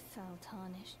 Foul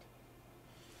tarnished.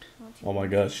 Oh my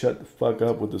god, shut the fuck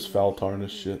up with this foul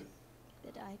tarnished shit.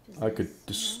 I could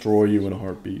destroy you in a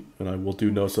heartbeat, and I will do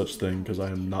no such thing, because I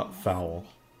am not foul.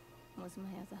 Was my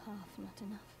other half not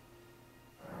enough?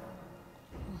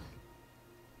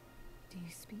 Do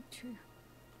you speak true?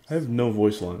 I have no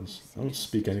voice lines. I don't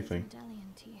speak anything.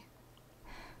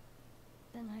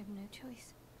 Then I have no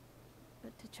choice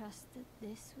but to trust that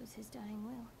this was his dying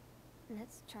will.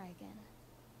 Let's try again.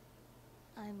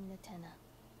 I'm Latenna.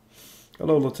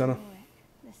 Hello, Latenna.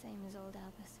 The same as old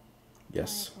Albus.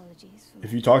 Yes.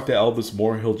 If you talk to Albus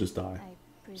more, he'll just die.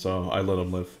 So I let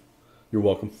him live. You're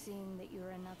welcome. Seeing that you're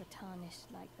another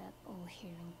tarnished like that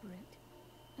all-hearing brute,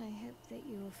 I hope that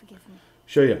you will forgive me.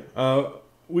 Sure, yeah.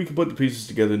 We can put the pieces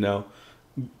together now.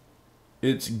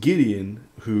 It's Gideon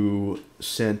who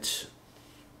sent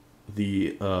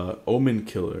the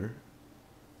Omenkiller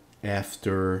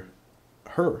after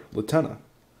her, Latenna.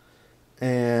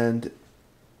 And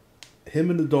him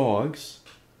and the dogs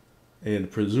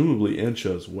and presumably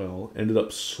Ensha as well, ended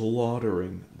up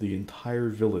slaughtering the entire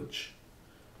village.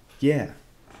 Yeah,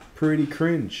 pretty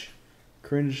cringe.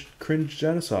 Cringe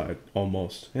genocide,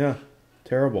 almost. Yeah,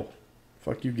 terrible.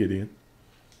 Fuck you, Gideon.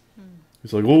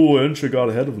 He's like, oh, Ensha got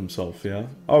ahead of himself, yeah?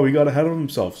 Oh, he got ahead of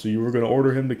himself, so you were going to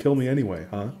order him to kill me anyway,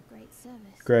 huh? Great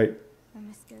service. Great. I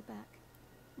must go back.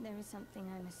 There is something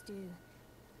I must do.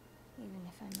 Even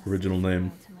if I must Original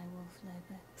name to my wolf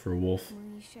Lobo. for a wolf.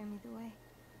 Will you show me the way?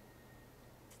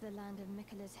 To the land of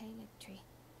Mikola's Haylick tree.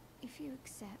 If you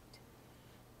accept,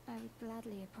 I would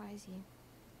gladly apprise you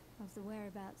of the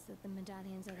whereabouts of the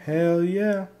medallions of the Hell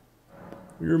yeah.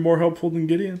 You're more helpful than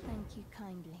Gideon. Thank you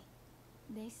kindly.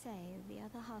 They say the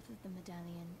other half of the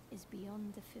medallion is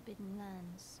beyond the Forbidden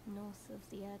Lands, north of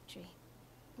the Erd Tree,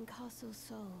 in Castle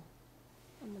Sol,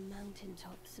 on the mountain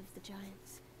tops of the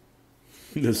giants.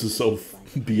 This is so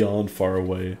beyond far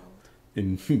away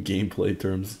in gameplay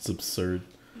terms. It's absurd.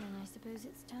 Then I suppose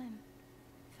it's time.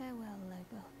 Farewell,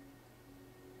 Lobo.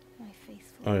 My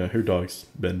faithful. Oh yeah, her dog's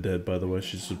been dead, by the way.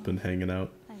 She's just been hanging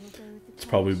out. I will go with the It's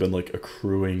probably been like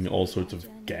accruing all sorts of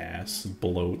gas,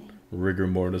 bloat, rigor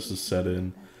mortis is set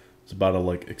in. It's about to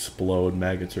like explode.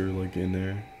 Maggots are like in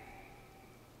there.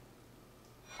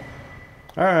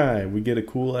 Alright, we get a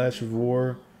cool Ash of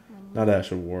War. Not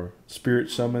Ash of War.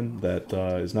 Spirit Summon that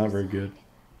is not very good.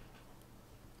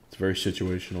 It's very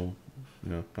situational.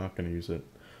 No, not going to use it.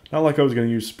 Not like I was going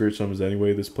to use Spirit Summons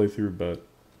anyway this playthrough, but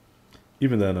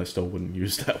even then I still wouldn't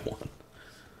use that one.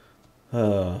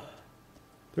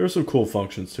 There are some cool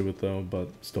functions to it though, but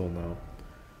still no.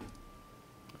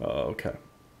 Okay.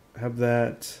 Have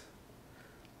that.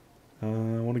 I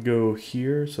want to go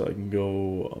here so I can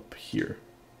go up here.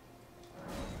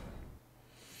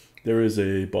 There is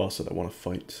a boss that I want to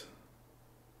fight.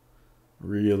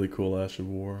 Really cool Ash of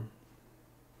War.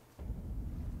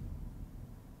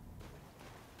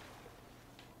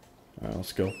 Alright,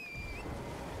 let's go.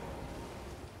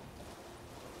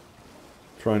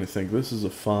 Trying to think. This is a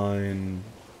fine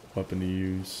weapon to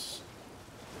use.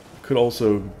 I could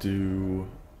also do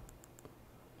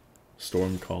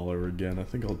Stormcaller again. I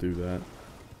think I'll do that.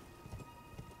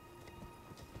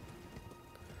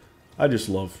 I just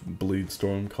love Bleed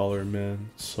Stormcaller,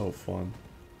 man. It's so fun.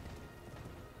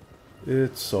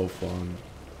 It's so fun.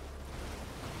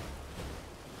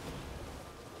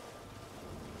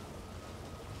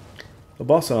 The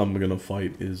boss I'm gonna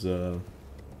fight is a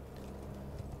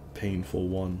painful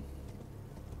one.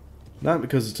 Not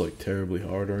because it's like terribly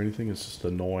hard or anything, it's just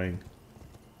annoying.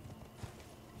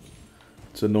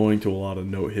 It's annoying to a lot of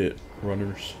no-hit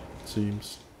runners, it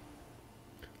seems.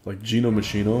 Like Gino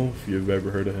Machino, if you've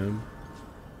ever heard of him.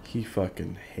 He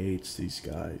fucking hates these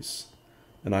guys.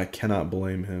 And I cannot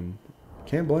blame him.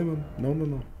 Can't blame him. No, no,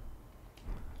 no.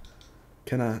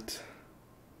 Cannot.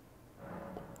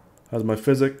 How's my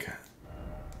physic?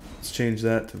 Let's change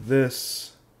that to this.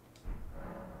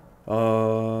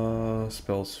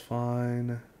 Spell's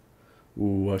fine.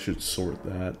 Ooh, I should sort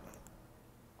that.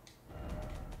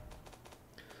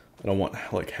 I don't want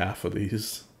like half of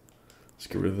these. Let's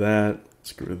get rid of that.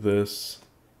 Let's get rid of this.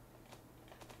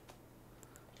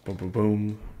 Boom, boom,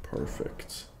 boom.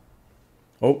 Perfect.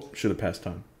 Oh, should have passed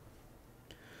time.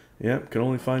 Yep, can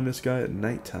only find this guy at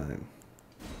nighttime.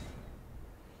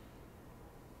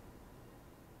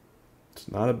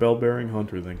 It's not a bell-bearing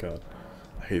hunter, thank God.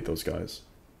 I hate those guys.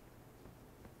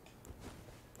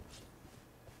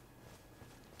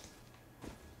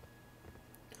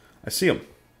 I see him.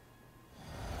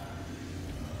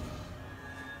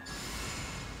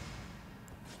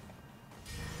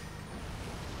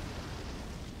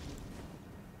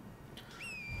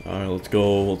 Alright,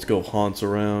 let's go haunts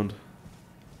around.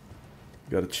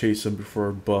 Gotta chase him before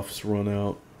our buffs run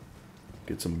out.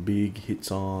 Get some big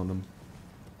hits on him.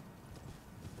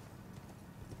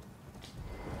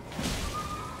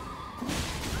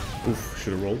 Oof,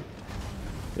 should've rolled.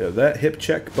 Yeah, that hip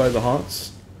check by the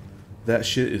haunts, that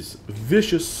shit is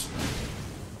vicious.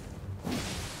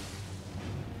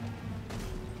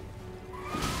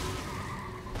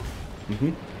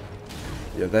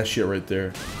 Yeah, that shit right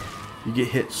there. You get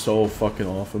hit so fucking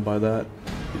often by that.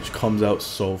 It just comes out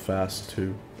so fast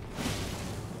too.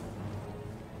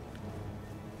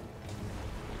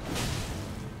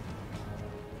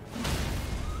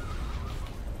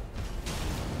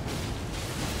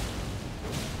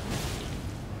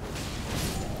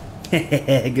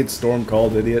 Get storm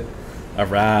called, idiot.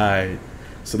 Alright.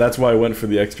 So that's why I went for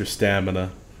the extra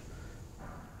stamina.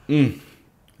 And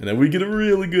then we get a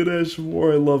really good Ash of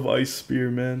War. I love Ice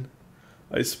Spear, man.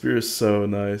 Ice Spear is so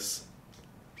nice.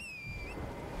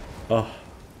 Oh.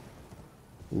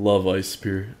 Love Ice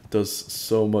Spear. It does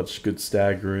so much good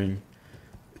staggering.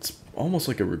 It's almost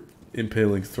like a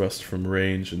impaling thrust from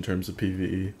range in terms of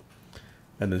PvE.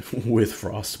 And then with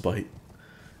frostbite.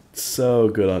 It's so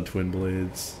good on twin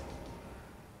blades.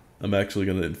 I'm actually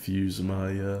going to infuse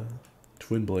my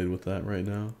twin blade with that right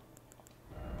now.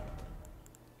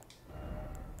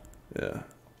 Yeah.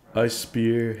 Ice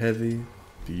spear, heavy,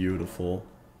 beautiful.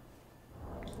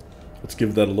 Let's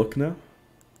give that a look now.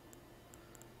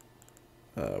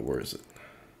 Where is it?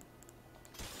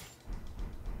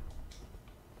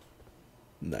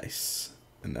 Nice.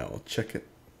 And now I'll check it.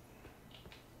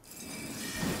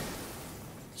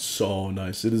 So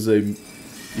nice. It is a...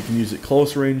 You can use it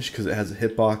close range because it has a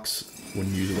hitbox. When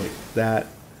you use it like that,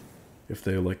 if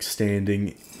they're like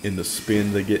standing in the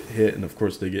spin, they get hit, and of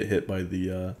course they get hit by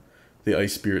the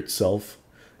ice spear itself.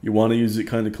 You want to use it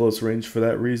kind of close range for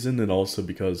that reason, and also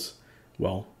because,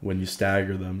 well, when you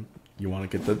stagger them, you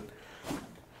want to get the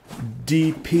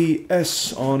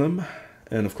DPS on them.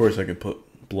 And of course I can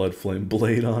put Blood Flame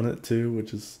Blade on it too,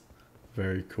 which is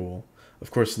very cool. Of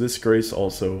course this grace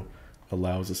also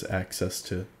allows us access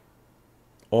to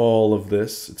all of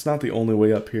this. It's not the only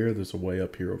way up here. There's a way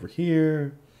up here over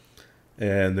here.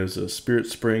 And there's a spirit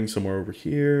spring somewhere over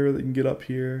here that you can get up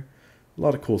here. A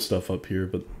lot of cool stuff up here,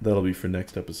 but that'll be for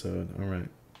next episode. Alright.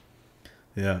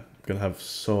 Yeah, I'm gonna have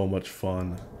so much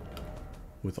fun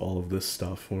with all of this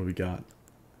stuff. What do we got?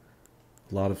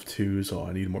 A lot of 2s. Oh,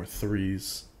 I need more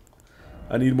 3s.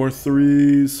 I need more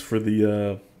 3s for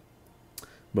the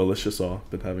Malicious Awe.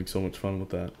 Been having so much fun with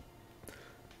that.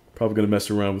 Probably going to mess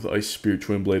around with Ice Spear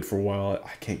Twin Blade for a while.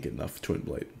 I can't get enough Twin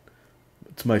Blade.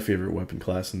 It's my favorite weapon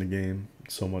class in the game.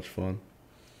 It's so much fun.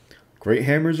 Great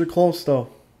Hammers are close though.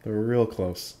 They're real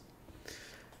close.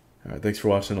 Alright, thanks for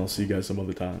watching. I'll see you guys some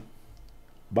other time.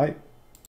 Bye.